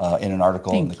in an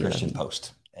article in the Christian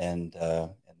Post. And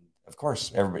of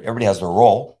course, everybody has their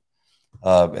role.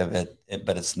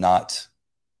 But it's not,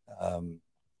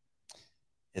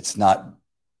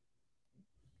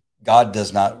 God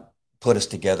does not put us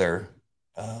together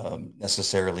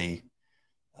necessarily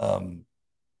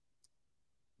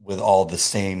with all the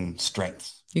same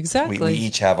strengths. Exactly. We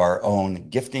each have our own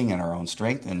gifting and our own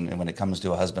strength. And when it comes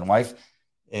to a husband and wife,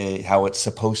 how it's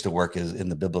supposed to work is in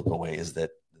the biblical way is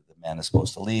that the man is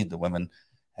supposed to lead. The women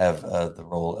have the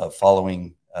role of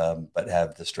following, but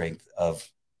have the strength of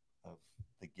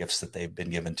the gifts that they've been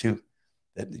given to,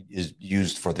 that is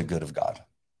used for the good of God.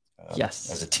 Yes.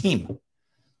 As a team.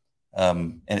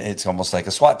 And it's almost like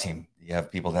a SWAT team. You have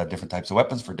people that have different types of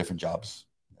weapons for different jobs,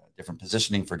 different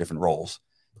positioning for different roles.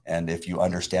 And if you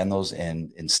understand those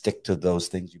and stick to those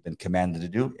things you've been commanded to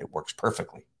do, it works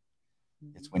perfectly.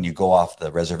 Mm-hmm. It's when you go off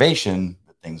the reservation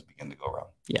that things begin to go wrong.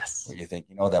 Yes. Where you think,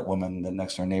 that woman that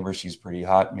next to her neighbor, she's pretty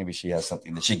hot. Maybe she has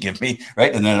something that she'd give me,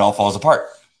 right? And then it all falls apart.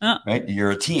 Right?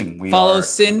 You're a team. We follow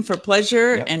sin for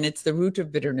pleasure, yep. And it's the root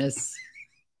of bitterness,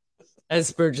 as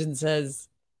Spurgeon says.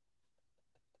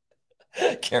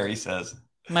 Carrie says,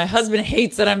 my husband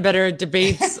hates that I'm better at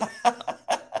debates.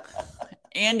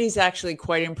 Andy's actually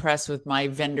quite impressed with my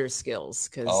vendor skills.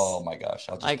 Oh my gosh,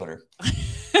 I'll just put her.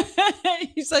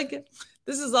 He's like,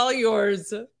 this is all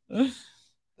yours. The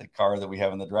car that we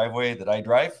have in the driveway that I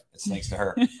drive, it's thanks to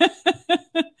her.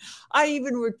 I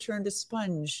even returned a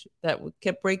sponge that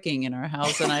kept breaking in our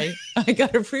house, and I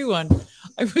got a free one.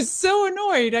 I was so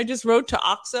annoyed. I just wrote to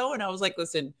OXO, and I was like,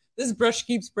 listen, this brush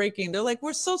keeps breaking. They're like,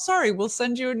 we're so sorry. We'll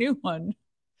send you a new one.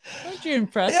 Aren't you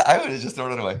impressed? Yeah, I would have just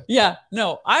thrown it away. Yeah,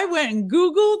 no. I went and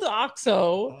Googled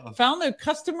OXO, found their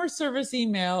customer service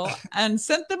email, and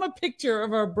sent them a picture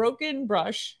of our broken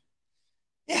brush.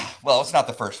 Yeah, well, it's not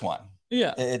the first one.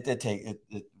 Yeah.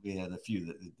 We had a few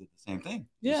that did the same thing.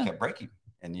 Yeah. Just kept breaking.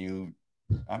 And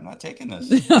I'm not taking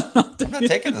this. I'm not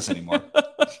taking this anymore.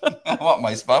 I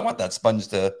want that sponge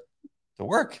to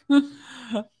work.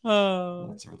 Oh,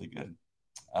 that's really good.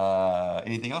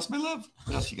 Anything else, my love?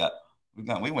 What else you got?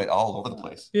 We went all over the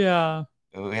place. Yeah.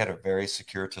 We had a very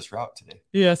circuitous route today.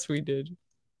 Yes, we did.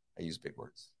 I use big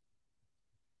words.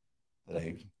 But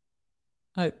I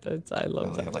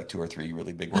love that. I have like 2 or 3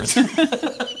 really big words.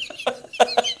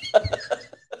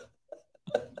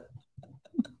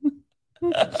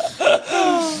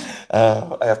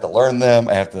 I have to learn them.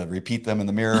 I have to repeat them in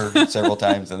the mirror several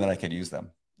times, and then I can use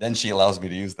them. Then she allows me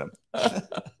to use them.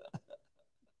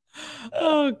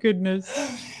 Oh, goodness.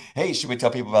 Hey, should we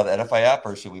tell people about the Edify app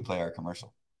or should we play our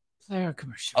commercial? Play our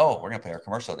commercial. Oh, we're going to play our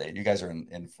commercial today. You guys are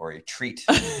in for a treat.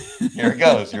 Here it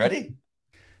goes. You ready?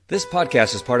 This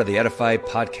podcast is part of the Edify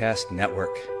Podcast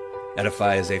Network.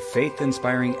 Edify is a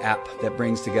faith-inspiring app that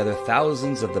brings together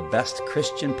thousands of the best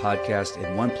Christian podcasts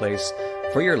in one place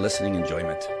for your listening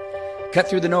enjoyment. Cut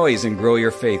through the noise and grow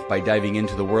your faith by diving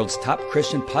into the world's top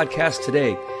Christian podcasts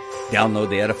today. Download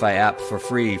the Edify app for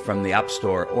free from the App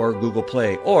Store or Google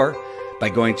Play, or by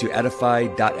going to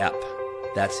edify.app.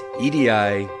 That's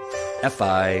EDIFI.app.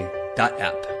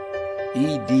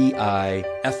 EDIFI.app.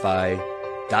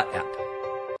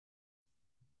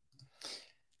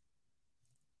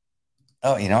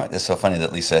 Oh, you know what? It's so funny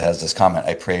that Lisa has this comment.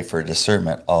 I pray for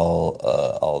discernment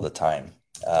all the time.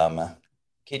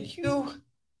 Can you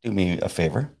do me a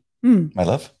favor, my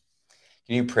love?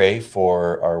 Can you pray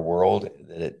for our world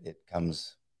that it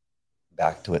comes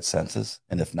back to its senses?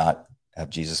 And if not, have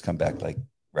Jesus come back like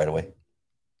right away?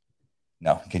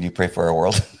 No. Can you pray for our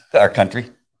world, our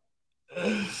country?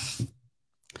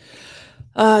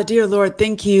 Dear Lord,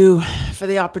 thank you for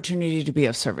the opportunity to be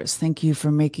of service. Thank you for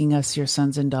making us your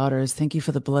sons and daughters. Thank you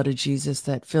for the blood of Jesus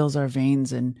that fills our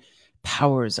veins and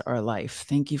powers our life.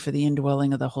 Thank you for the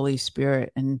indwelling of the Holy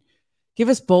Spirit, and give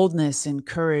us boldness and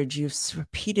courage. You've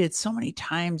repeated so many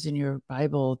times in your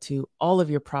Bible to all of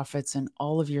your prophets and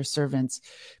all of your servants,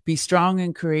 be strong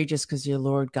and courageous because your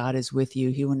Lord God is with you.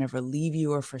 He will never leave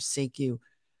you or forsake you.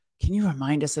 Can you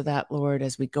remind us of that, Lord,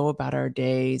 as we go about our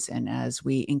days and as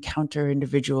we encounter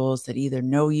individuals that either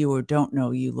know you or don't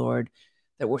know you, Lord,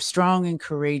 that we're strong and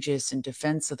courageous in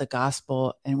defense of the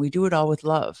gospel, and we do it all with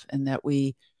love, and that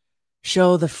we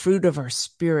show the fruit of our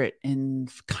spirit in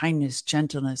kindness,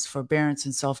 gentleness, forbearance,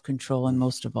 and self-control, and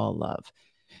most of all, love.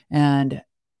 And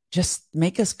just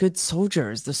make us good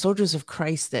soldiers, the soldiers of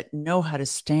Christ that know how to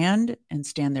stand and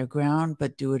stand their ground,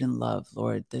 but do it in love,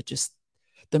 Lord.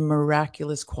 The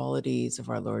miraculous qualities of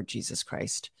our Lord Jesus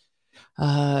Christ.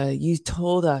 You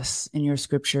told us in your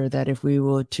scripture that if we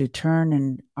were to turn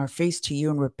and our face to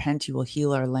you and repent, you will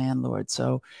heal our land, Lord.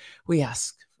 So we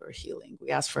ask for healing.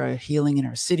 We ask for a healing in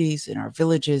our cities, in our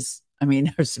villages.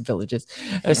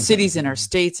 Our cities, in our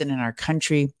states, and in our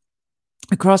country,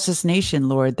 across this nation,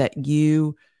 Lord, that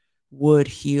you would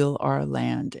heal our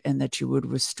land and that you would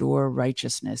restore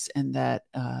righteousness, and that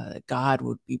God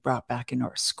would be brought back in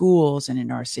our schools and in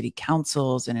our city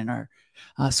councils and in our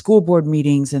school board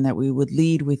meetings, and that we would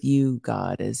lead with you,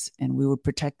 God, and we would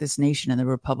protect this nation and the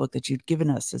republic that you've given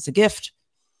us as a gift.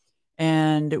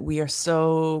 And we are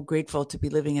so grateful to be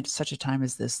living at such a time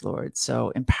as this, Lord.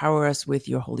 So empower us with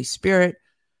your Holy Spirit.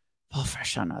 Fall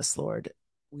fresh on us, Lord.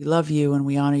 We love you and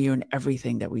we honor you in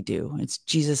everything that we do. It's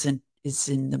Jesus, and it's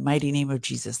in the mighty name of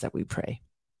Jesus that we pray.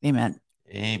 Amen.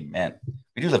 Amen.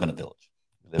 We do live in a village.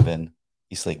 We live in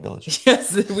East Lake Village.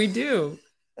 Yes, we do.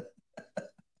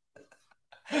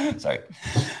 Sorry.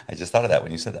 I just thought of that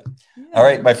when you said that. Yeah. All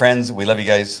right, my friends, we love you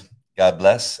guys. God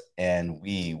bless. And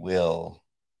we will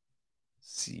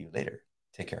see you later.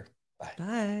 Take care. Bye.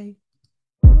 Bye.